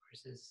type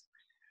versus?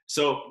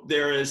 So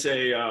there is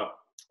a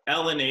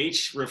L and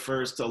H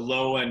refers to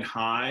low and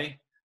high.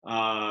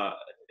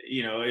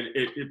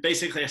 It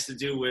basically has to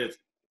do with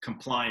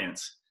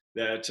compliance.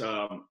 That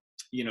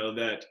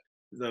that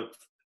the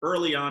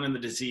early on in the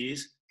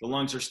disease, the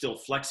lungs are still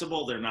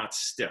flexible; they're not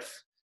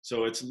stiff.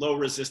 So it's low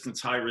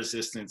resistance, high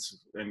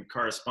resistance, and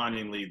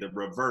correspondingly the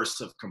reverse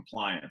of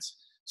compliance.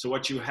 So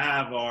what you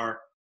have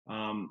are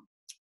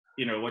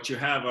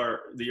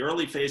the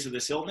early phase of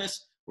this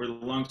illness where the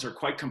lungs are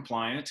quite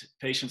compliant.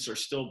 Patients are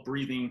still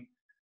breathing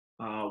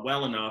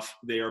well enough.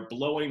 They are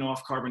blowing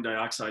off carbon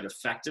dioxide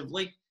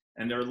effectively,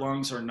 and their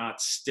lungs are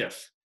not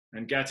stiff.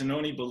 And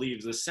Gattinoni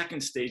believes the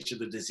second stage of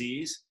the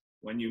disease,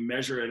 when you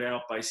measure it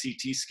out by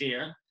CT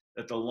scan,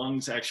 that the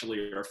lungs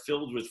actually are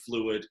filled with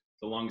fluid,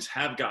 the lungs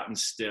have gotten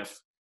stiff,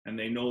 and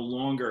they no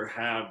longer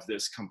have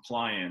this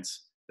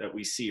compliance that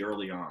we see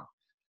early on.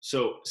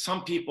 So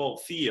some people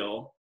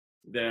feel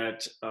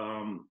that,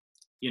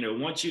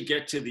 once you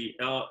get to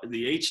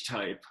the H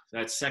type,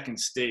 that second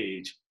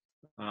stage,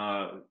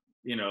 I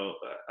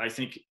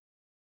think,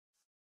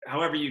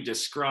 however you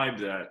describe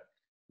that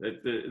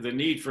the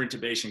need for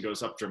intubation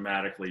goes up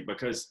dramatically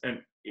because,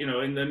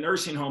 in the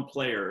nursing home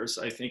players,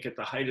 I think at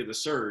the height of the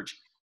surge,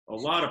 a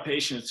lot of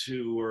patients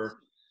who were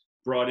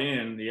brought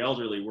in, the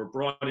elderly, were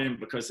brought in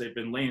because they've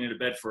been laying in a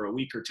bed for a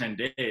week or 10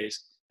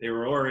 days. They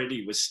were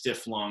already with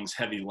stiff lungs,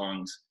 heavy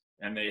lungs,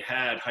 and they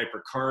had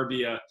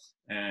hypercarbia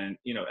and,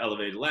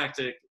 elevated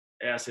lactic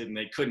acid, and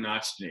they couldn't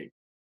oxygenate.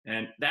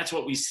 And that's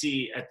what we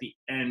see at the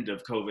end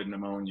of COVID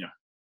pneumonia.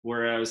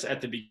 Whereas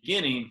at the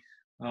beginning,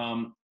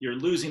 you're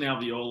losing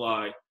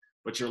alveoli,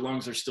 but your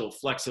lungs are still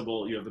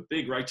flexible. You have a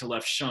big right to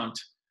left shunt,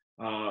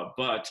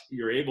 but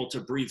you're able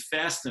to breathe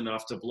fast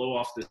enough to blow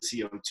off the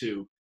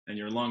CO2, and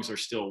your lungs are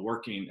still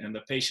working. And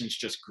the patients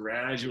just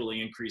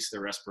gradually increase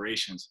their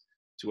respirations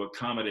to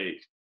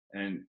accommodate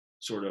and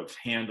sort of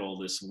handle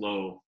this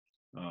low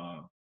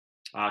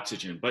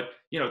oxygen. But,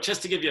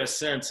 just to give you a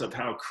sense of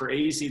how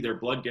crazy their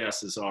blood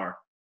gases are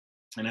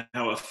and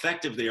how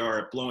effective they are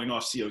at blowing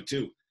off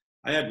CO2,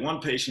 I had one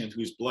patient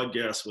whose blood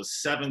gas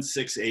was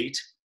 768,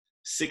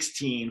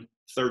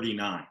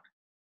 1639.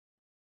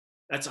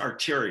 That's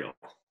arterial.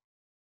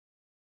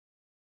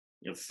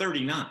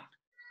 39.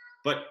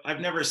 But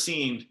I've never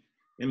seen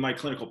in my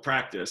clinical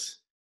practice,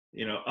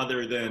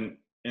 other than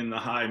in the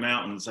high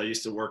mountains. I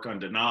used to work on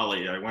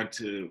Denali. I went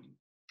to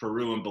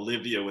Peru and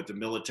Bolivia with the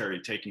military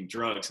taking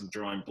drugs and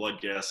drawing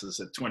blood gases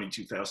at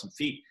 22,000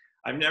 feet.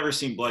 I've never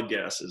seen blood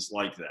gases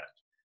like that.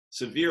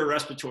 Severe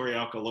respiratory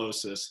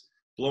alkalosis,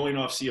 blowing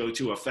off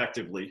CO2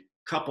 effectively,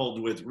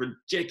 coupled with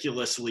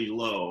ridiculously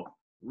low,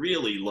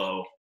 really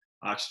low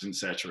oxygen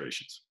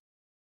saturations.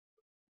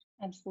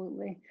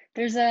 Absolutely.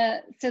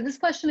 So this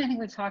question I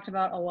think we've talked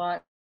about a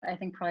lot. I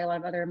think probably a lot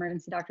of other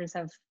emergency doctors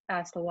have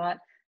asked a lot.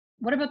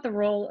 What about the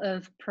role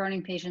of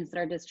proning patients that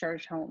are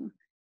discharged home?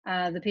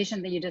 The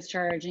patient that you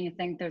discharge and you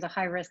think there's a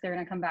high risk they're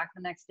going to come back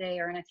the next day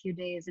or in a few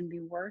days and be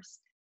worse.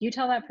 Do you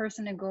tell that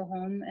person to go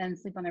home and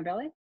sleep on their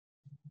belly?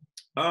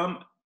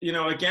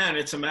 Again,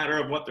 it's a matter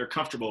of what they're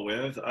comfortable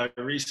with. I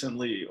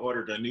recently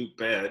ordered a new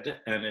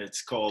bed, and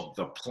it's called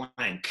the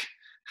Plank,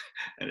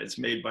 and it's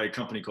made by a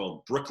company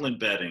called Brooklyn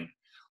Bedding.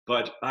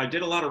 But I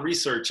did a lot of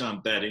research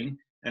on bedding,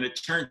 and it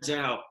turns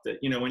out that,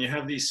 when you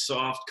have these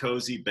soft,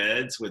 cozy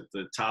beds with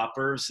the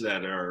toppers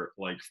that are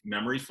like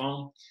memory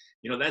foam,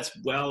 that's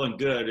well and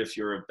good if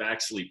you're a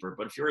back sleeper.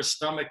 But if you're a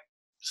stomach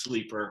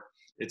sleeper,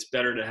 it's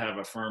better to have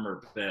a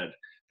firmer bed.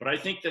 But I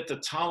think that the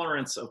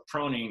tolerance of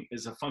proning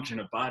is a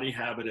function of body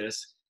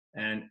habitus,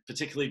 and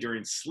particularly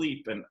during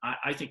sleep. And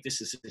I think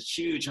this is a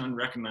huge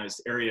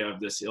unrecognized area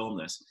of this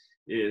illness,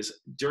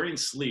 is during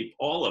sleep,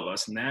 all of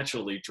us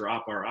naturally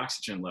drop our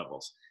oxygen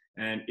levels.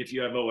 And if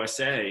you have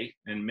OSA,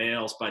 and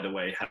males, by the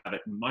way, have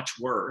it much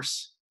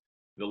worse,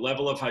 the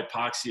level of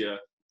hypoxia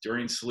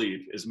during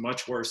sleep is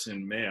much worse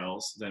in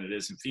males than it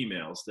is in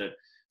females. That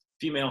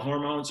female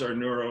hormones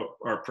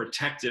are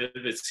protective,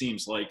 it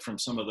seems like, from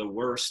some of the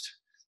worst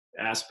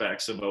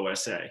aspects of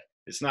OSA.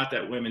 It's not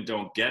that women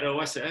don't get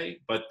OSA,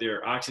 but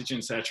their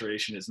oxygen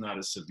saturation is not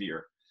as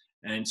severe.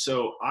 And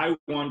so I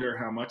wonder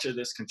how much of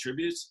this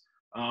contributes.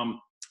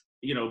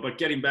 But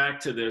getting back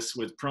to this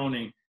with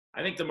proning,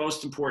 I think the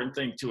most important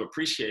thing to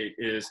appreciate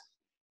is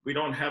we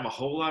don't have a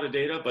whole lot of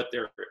data, but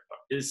there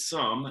is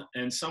some,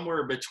 and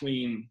somewhere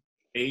between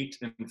 8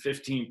 and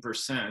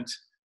 15%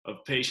 of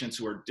patients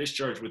who are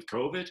discharged with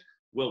COVID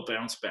will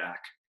bounce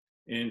back.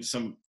 In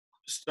some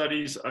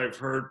studies I've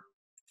heard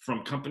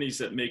from companies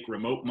that make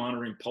remote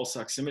monitoring pulse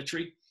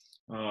oximetry,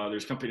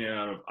 there's a company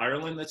out of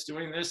Ireland that's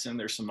doing this, and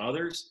there's some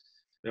others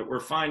that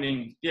we're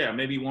finding, yeah,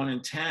 maybe 1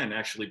 in 10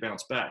 actually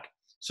bounce back.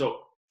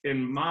 So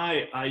in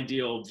my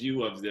ideal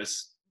view of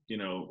this, you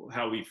know,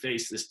 how we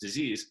face this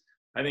disease,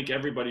 I think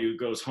everybody who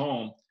goes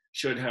home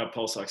should have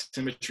pulse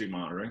oximetry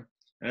monitoring,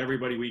 and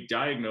everybody we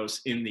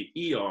diagnose in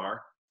the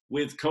ER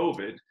with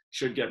COVID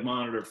should get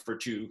monitored for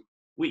 2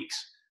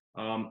 weeks.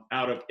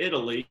 Out of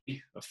Italy, a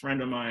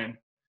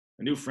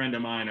new friend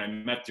of mine I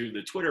met through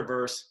the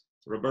Twitterverse,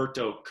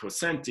 Roberto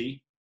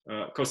Cosentini,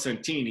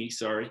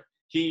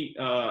 he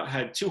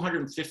had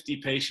 250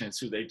 patients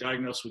who they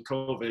diagnosed with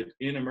COVID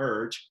in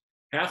Emerge,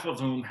 half of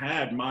whom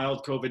had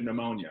mild COVID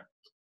pneumonia.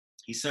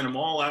 He sent them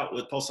all out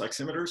with pulse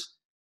oximeters.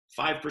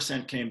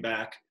 5% came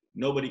back.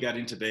 Nobody got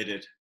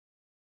intubated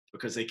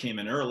because they came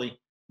in early.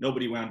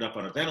 Nobody wound up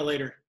on a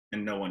ventilator,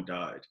 and no one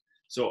died.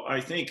 So I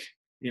think,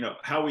 you know,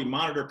 how we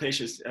monitor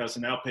patients as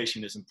an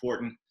outpatient is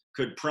important.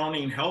 Could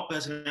proning help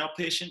as an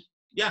outpatient?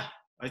 Yeah,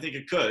 I think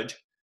it could.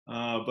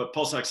 But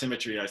pulse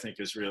oximetry, I think,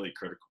 is really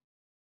critical.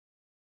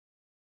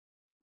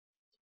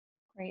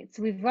 Great.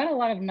 So we've got a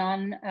lot of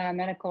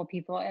non-medical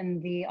people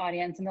in the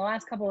audience. In the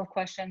last couple of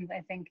questions, I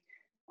think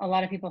a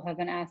lot of people have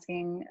been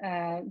asking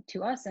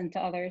to us and to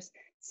others.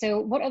 So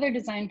what other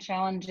design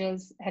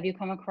challenges have you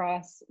come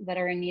across that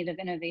are in need of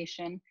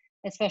innovation,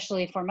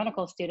 especially for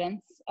medical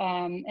students?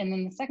 And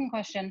then the second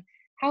question,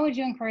 how would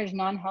you encourage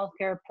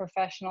non-healthcare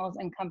professionals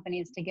and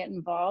companies to get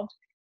involved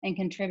in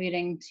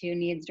contributing to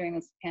needs during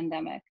this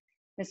pandemic?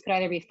 This could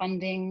either be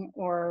funding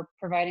or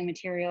providing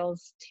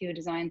materials to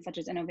design such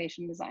as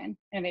innovative design.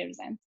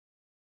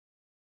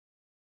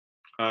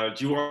 Do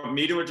you want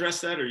me to address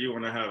that, or you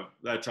want to have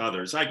that to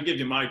others? I can give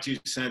you my 2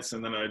 cents,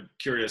 and then I'm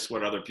curious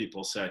what other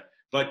people say.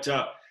 But,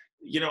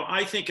 you know,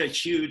 I think a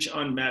huge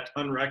unmet,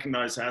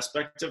 unrecognized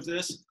aspect of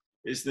this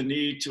is the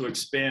need to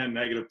expand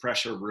negative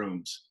pressure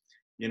rooms.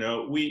 You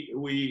know,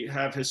 we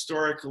have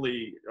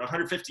historically,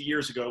 150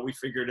 years ago, we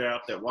figured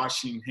out that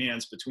washing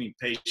hands between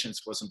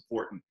patients was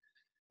important.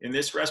 In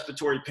this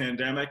respiratory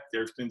pandemic,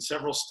 there's been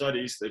several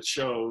studies that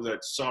show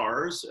that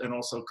SARS and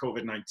also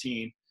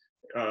COVID-19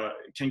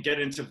 can get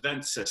into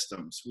vent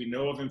systems. We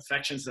know of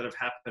infections that have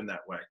happened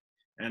that way.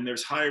 And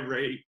there's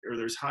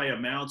high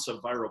amounts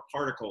of viral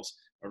particles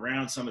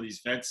around some of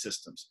these vent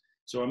systems.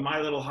 So in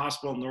my little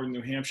hospital in northern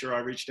New Hampshire,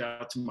 I reached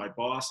out to my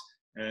boss,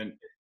 and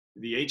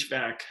the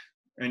HVAC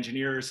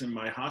engineers in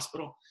my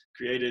hospital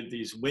created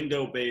these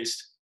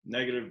window-based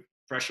negative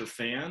pressure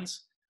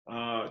fans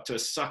to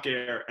suck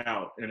air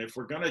out. And if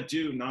we're gonna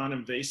do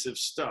non-invasive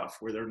stuff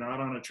where they're not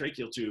on a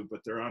tracheal tube, but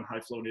they're on high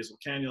flow nasal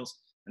cannulas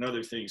and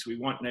other things, we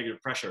want negative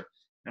pressure.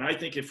 And I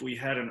think if we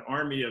had an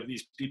army of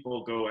these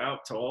people go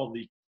out to all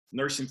the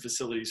nursing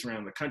facilities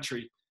around the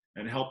country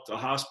and help the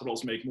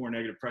hospitals make more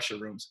negative pressure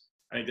rooms,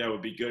 I think that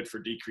would be good for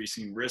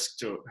decreasing risk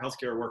to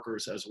healthcare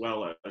workers as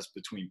well as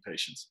between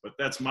patients. But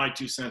that's my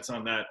 2 cents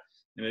on that,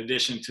 in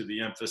addition to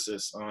the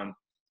emphasis on,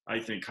 I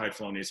think, high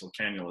flow nasal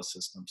cannula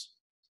systems.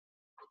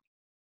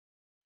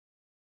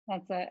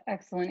 That's an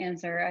excellent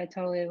answer. I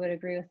totally would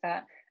agree with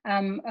that.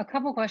 A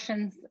couple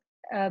questions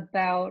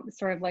about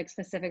sort of like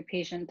specific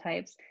patient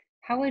types.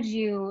 How would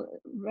you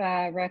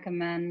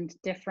recommend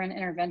different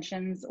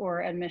interventions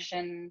or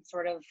admission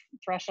sort of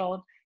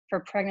threshold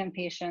for pregnant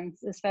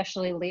patients,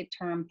 especially late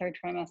term, 3rd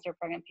trimester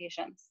pregnant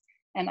patients?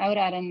 And I would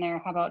add in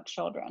there, how about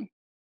children?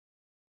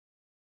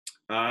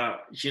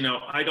 You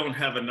know, I don't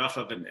have enough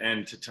of an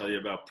end to tell you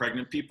about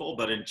pregnant people,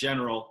 but in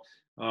general,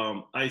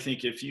 I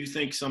think if you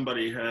think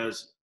somebody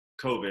has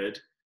COVID,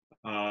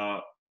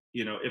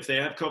 you know, if they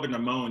have COVID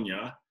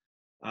pneumonia,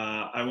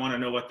 I want to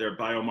know what their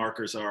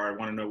biomarkers are. I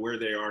want to know where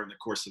they are in the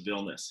course of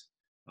illness.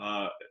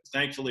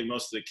 Thankfully,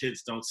 most of the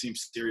kids don't seem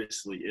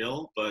seriously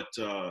ill, but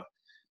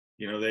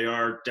you know, they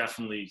are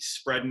definitely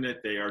spreading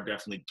it. They are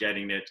definitely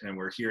getting it. And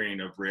we're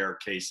hearing of rare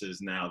cases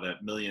now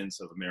that millions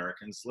of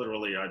Americans,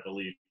 literally, I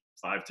believe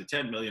 5 to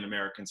 10 million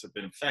Americans have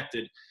been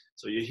infected.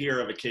 So you hear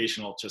of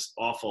occasional just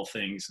awful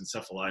things,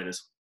 encephalitis,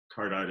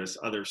 carditis,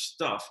 other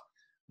stuff.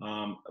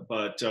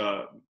 But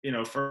you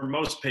know, for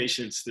most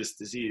patients, this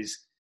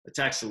disease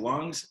attacks the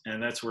lungs,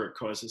 and that's where it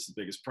causes the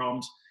biggest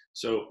problems.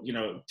 So, you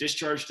know,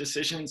 discharge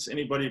decisions,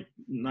 anybody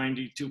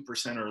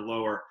 92% or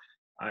lower,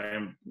 I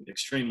am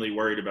extremely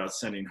worried about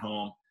sending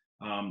home.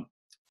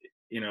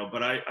 You know,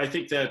 but I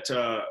think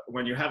that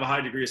when you have a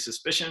high degree of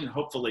suspicion,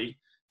 hopefully,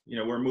 you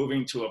know, we're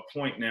moving to a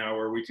point now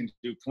where we can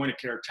do point of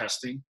care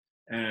testing,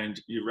 and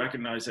you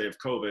recognize they have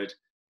COVID,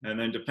 and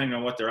then depending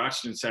on what their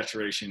oxygen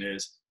saturation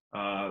is,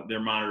 they're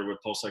monitored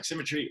with pulse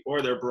oximetry,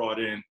 or they're brought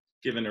in,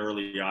 given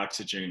early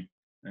oxygen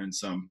and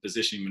some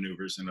positioning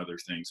maneuvers and other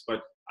things.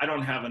 But I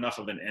don't have enough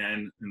of an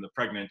N in the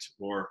pregnant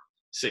or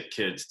sick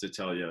kids to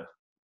tell you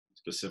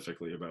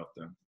specifically about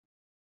them.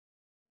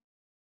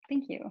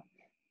 Thank you.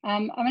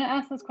 I'm going to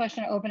ask this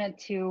question, open it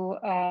to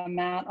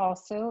Matt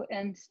also,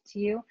 and to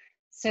you.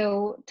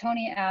 So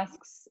Tony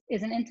asks,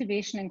 is an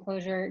intubation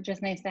enclosure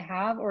just nice to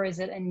have, or is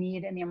it a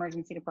need in the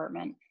emergency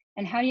department?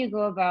 And how do you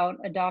go about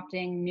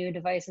adopting new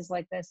devices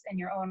like this in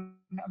your own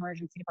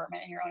emergency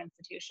department, in your own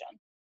institution?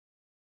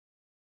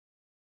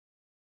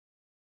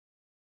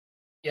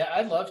 Yeah,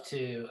 I'd love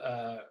to,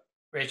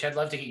 Rach, I'd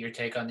love to get your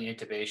take on the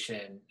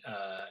intubation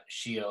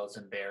shields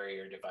and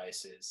barrier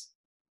devices.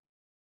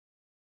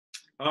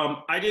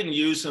 I didn't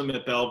use them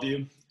at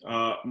Bellevue.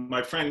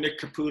 My friend Nick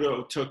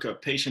Caputo took a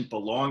patient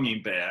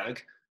belonging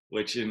bag,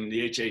 which in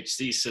the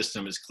HHC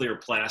system is clear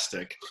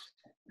plastic,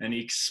 and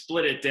he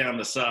split it down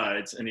the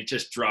sides and he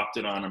just dropped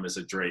it on him as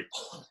a drape.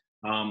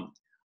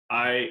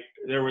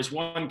 There was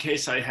one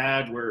case I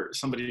had where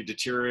somebody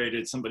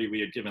deteriorated, somebody we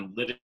had given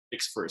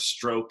lytics for a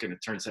stroke, and it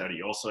turns out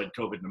he also had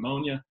COVID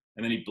pneumonia,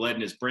 and then he bled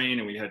in his brain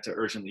and we had to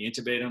urgently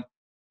intubate him.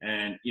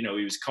 And, you know,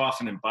 he was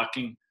coughing and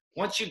bucking.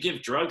 Once you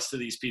give drugs to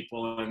these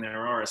people and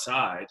they're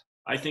RSI'd,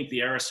 I think the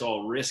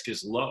aerosol risk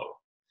is low.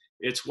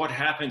 It's what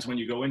happens when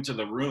you go into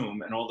the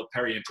room and all the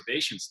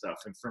peri-intubation stuff.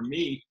 And for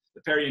me,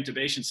 the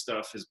peri-intubation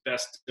stuff is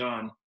best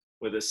done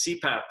with a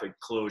CPAP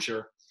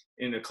enclosure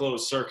in a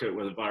closed circuit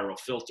with a viral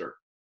filter.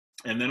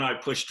 And then I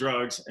push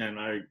drugs and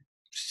I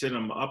sit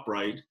them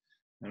upright,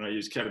 and I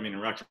use ketamine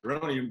and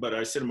rocuronium, but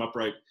I sit them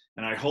upright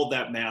and I hold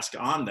that mask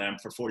on them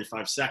for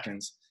 45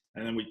 seconds.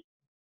 And then we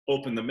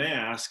open the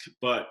mask,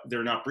 but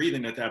they're not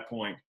breathing at that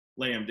point,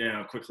 lay them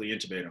down, quickly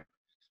intubate them.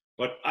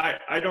 But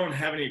I don't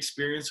have any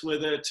experience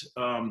with it.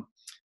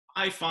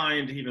 I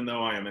find, even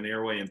though I am an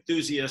airway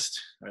enthusiast,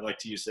 I like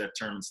to use that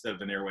term instead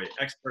of an airway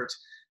expert,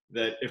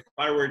 that if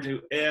I were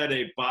to add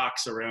a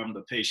box around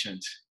the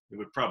patient, it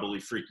would probably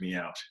freak me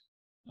out.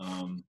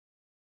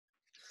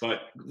 But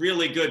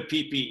really good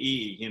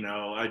PPE, you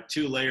know,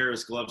 2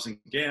 layers, gloves and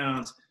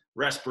gowns,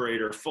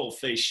 respirator, full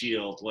face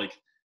shield, like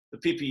the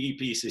PPE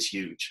piece is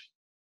huge.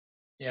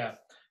 Yeah.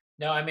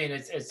 No, I mean,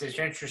 it's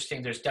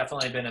interesting. There's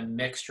definitely been a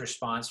mixed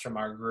response from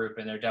our group,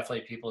 and there are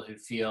definitely people who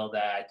feel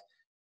that,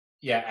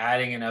 yeah,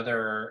 adding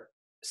another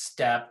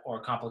step or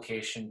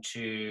complication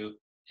to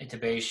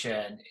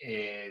intubation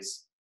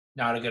is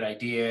not a good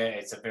idea.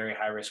 It's a very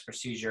high risk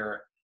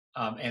procedure.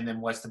 And then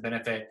what's the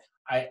benefit?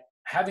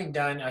 I've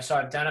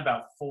done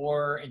about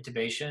 4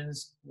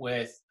 intubations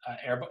with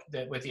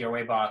with the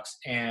airway box,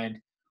 and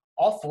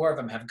all 4 of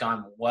them have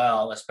gone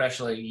well,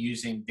 especially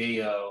using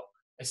video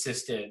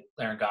assisted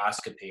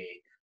laryngoscopy.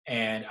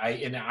 And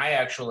I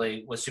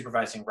actually was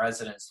supervising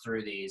residents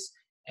through these,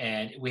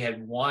 and we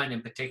had one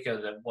in particular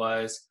that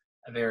was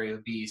a very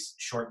obese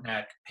short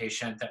neck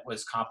patient that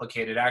was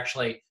complicated.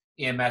 Actually,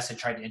 EMS had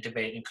tried to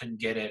intubate and couldn't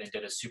get it and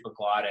did a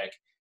supraglottic,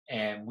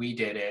 and we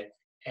did it.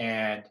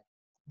 And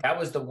that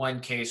was the one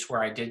case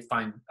where I did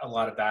find a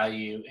lot of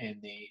value in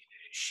the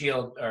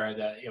shield, or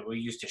we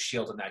used a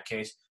shield in that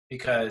case,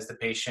 because the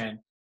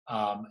patient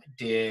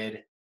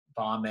did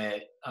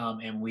vomit,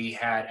 and we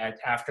had,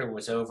 after it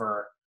was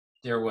over,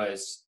 there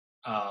was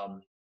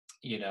vomit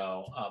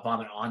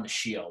on the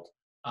shield.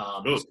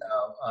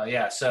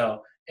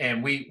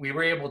 And we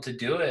were able to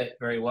do it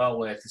very well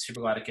with the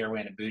supraglottic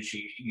airway and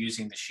Ibushi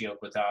using the shield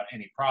without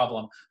any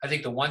problem. I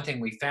think the one thing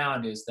we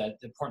found is that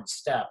the important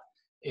step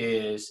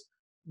is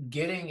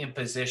getting in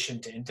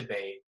position to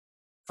intubate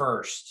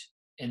first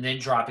and then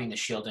dropping the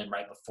shield in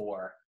right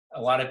before.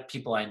 A lot of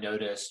people I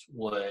noticed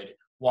would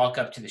walk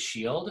up to the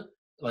shield,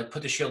 like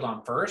put the shield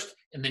on first,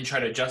 and then try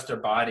to adjust their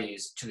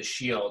bodies to the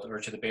shield or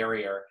to the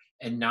barrier,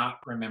 and not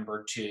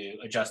remember to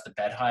adjust the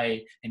bed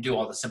height and do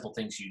all the simple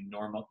things you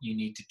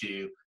need to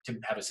do to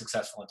have a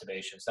successful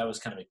intubation. So that was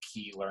kind of a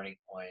key learning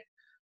point.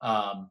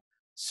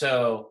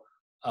 So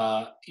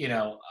I've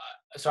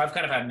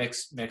kind of had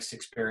mixed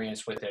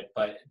experience with it,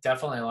 but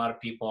definitely a lot of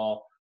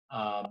people,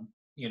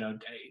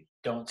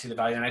 don't see the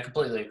value, and I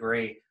completely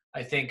agree.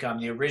 I think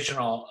the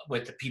original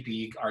with the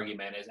PPE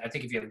argument is, I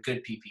think if you have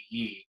good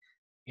PPE,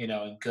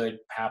 and good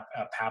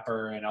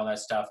PAPR and all that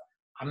stuff,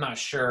 I'm not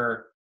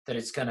sure that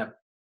it's going to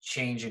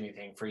change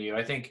anything for you.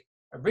 I think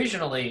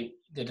originally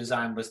the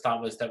design was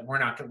that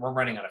we're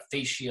running out of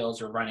face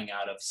shields, or running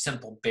out of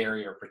simple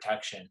barrier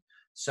protection.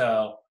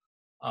 So,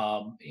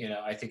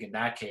 I think in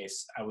that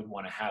case I would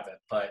want to have it.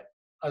 But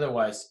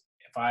otherwise,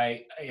 if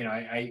I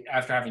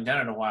after having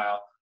done it a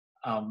while,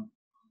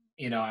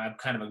 I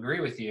kind of agree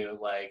with you.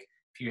 Like,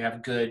 if you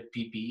have good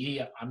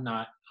PPE, I'm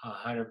not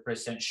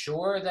 100%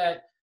 sure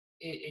that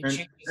it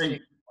changes.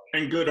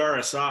 And good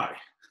RSI.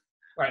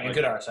 Right, and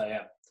good RSI,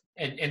 yeah.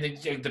 And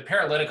the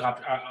paralytic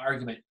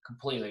argument,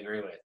 completely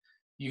agree with.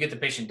 You get the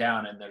patient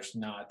down and there's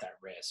not that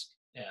risk.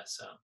 Yeah,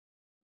 so.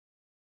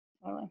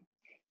 Totally.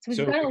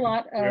 So we've got a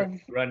lot of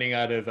running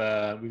out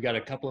of, we've got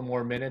a couple of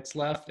more minutes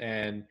left.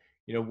 And,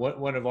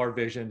 one of our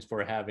visions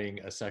for having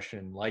a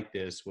session like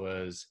this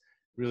was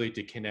really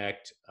to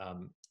connect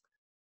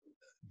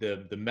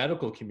the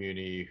medical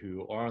community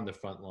who are on the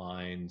front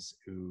lines,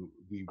 who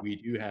we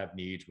do have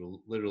needs. We're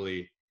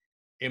literally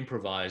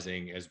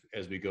improvising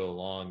as we go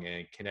along,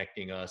 and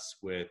connecting us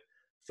with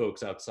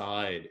folks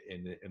outside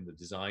in the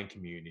design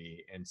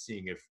community, and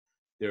seeing if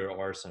there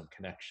are some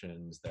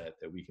connections that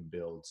we can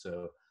build.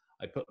 So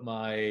I put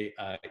my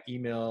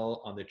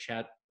email on the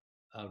chat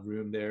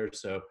room there.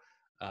 So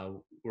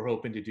we're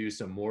hoping to do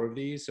some more of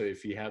these. So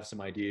if you have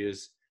some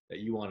ideas that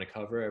you want to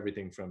cover,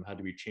 everything from how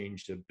do we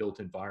change the built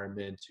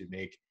environment to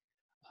make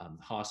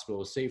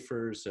hospitals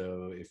safer.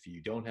 So if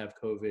you don't have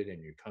COVID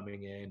and you're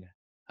coming in,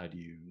 how do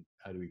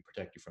we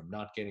protect you from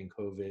not getting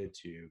COVID,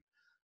 to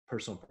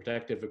personal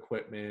protective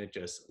equipment,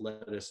 just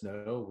let us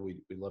know.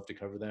 We'd love to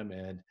cover them.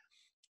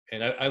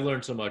 And I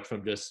learned so much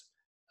from just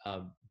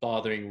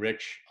bothering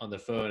Rich on the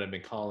phone. I've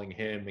been calling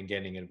him and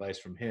getting advice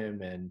from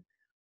him, and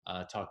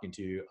talking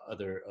to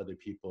other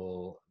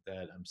people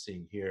that I'm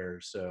seeing here.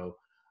 So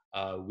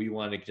we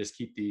want to just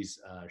keep these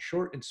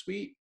short and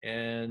sweet,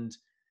 and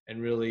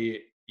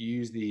really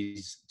use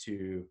these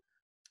to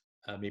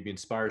maybe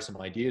inspire some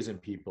ideas in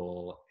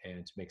people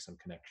and to make some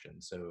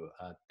connections. So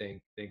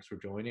thanks for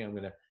joining. I'm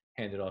going to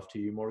hand it off to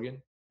you,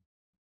 Morgan.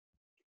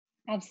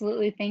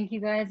 Absolutely. Thank you,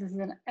 guys. This is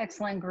an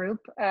excellent group.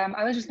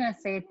 I was just going to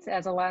say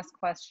as a last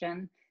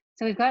question.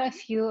 So we've got a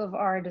few of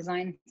our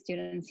design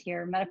students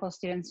here, medical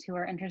students who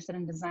are interested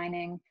in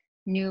designing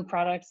new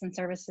products and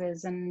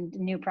services and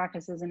new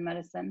practices in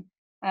medicine.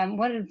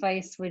 What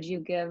advice would you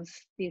give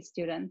these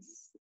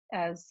students,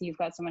 as you've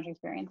got so much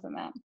experience in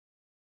that?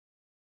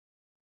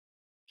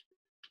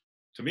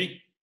 To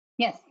me?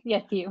 Yes,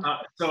 you.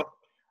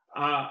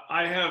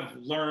 I have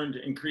learned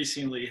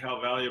increasingly how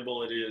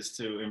valuable it is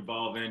to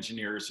involve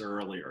engineers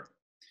earlier.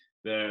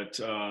 That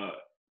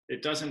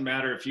it doesn't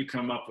matter if you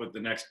come up with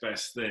the next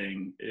best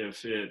thing,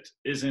 if it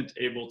isn't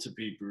able to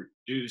be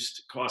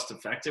produced cost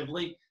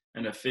effectively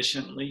and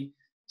efficiently.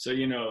 So,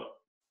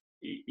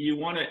 you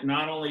want it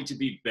not only to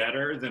be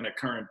better than a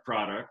current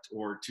product,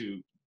 or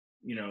to,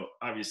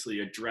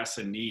 obviously address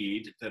a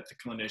need that the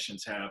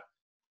clinicians have,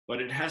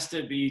 but it has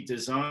to be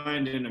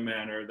designed in a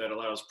manner that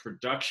allows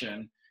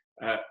production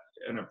at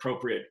an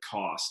appropriate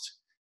cost.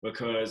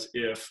 Because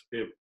if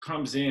it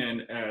comes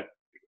in at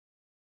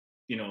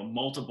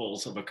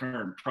multiples of a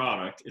current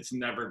product, it's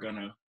never going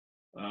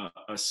to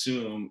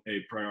assume a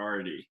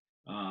priority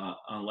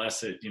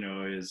unless it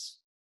is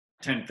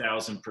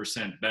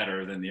 10,000%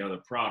 better than the other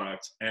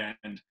product,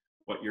 and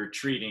what you're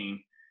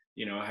treating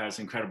has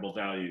incredible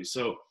value.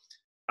 So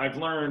I've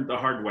learned the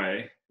hard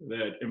way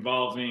that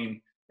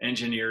involving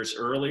engineers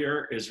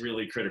earlier is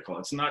really critical.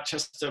 It's not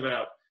just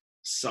about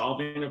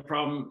solving a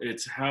problem,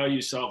 it's how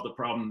you solve the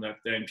problem that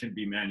then can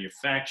be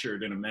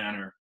manufactured in a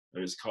manner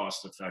that is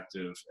cost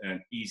effective and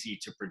easy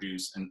to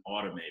produce and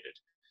automated.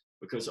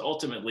 Because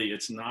ultimately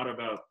it's not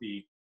about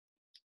the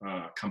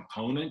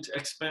component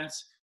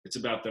expense, it's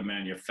about the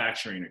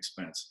manufacturing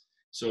expense.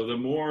 So the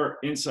more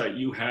insight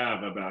you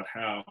have about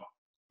how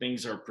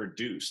things are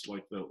produced,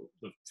 like the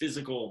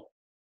physical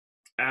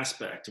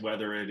aspect,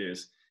 whether it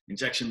is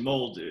injection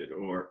molded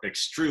or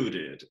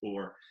extruded,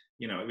 or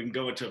we can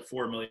go into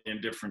 4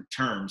 million different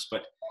terms,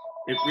 but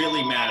it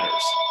really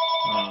matters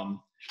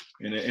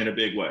in a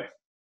big way.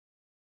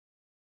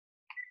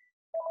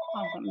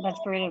 Awesome. That's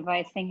great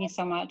advice. Thank you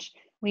so much.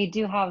 We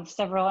do have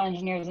several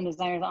engineers and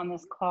designers on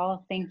this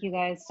call. Thank you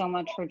guys so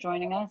much for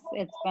joining us.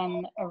 It's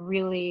been a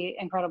really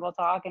incredible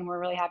talk, and we're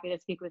really happy to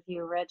speak with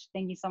you, Rich.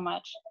 Thank you so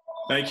much.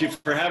 Thank you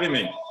for having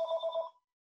me.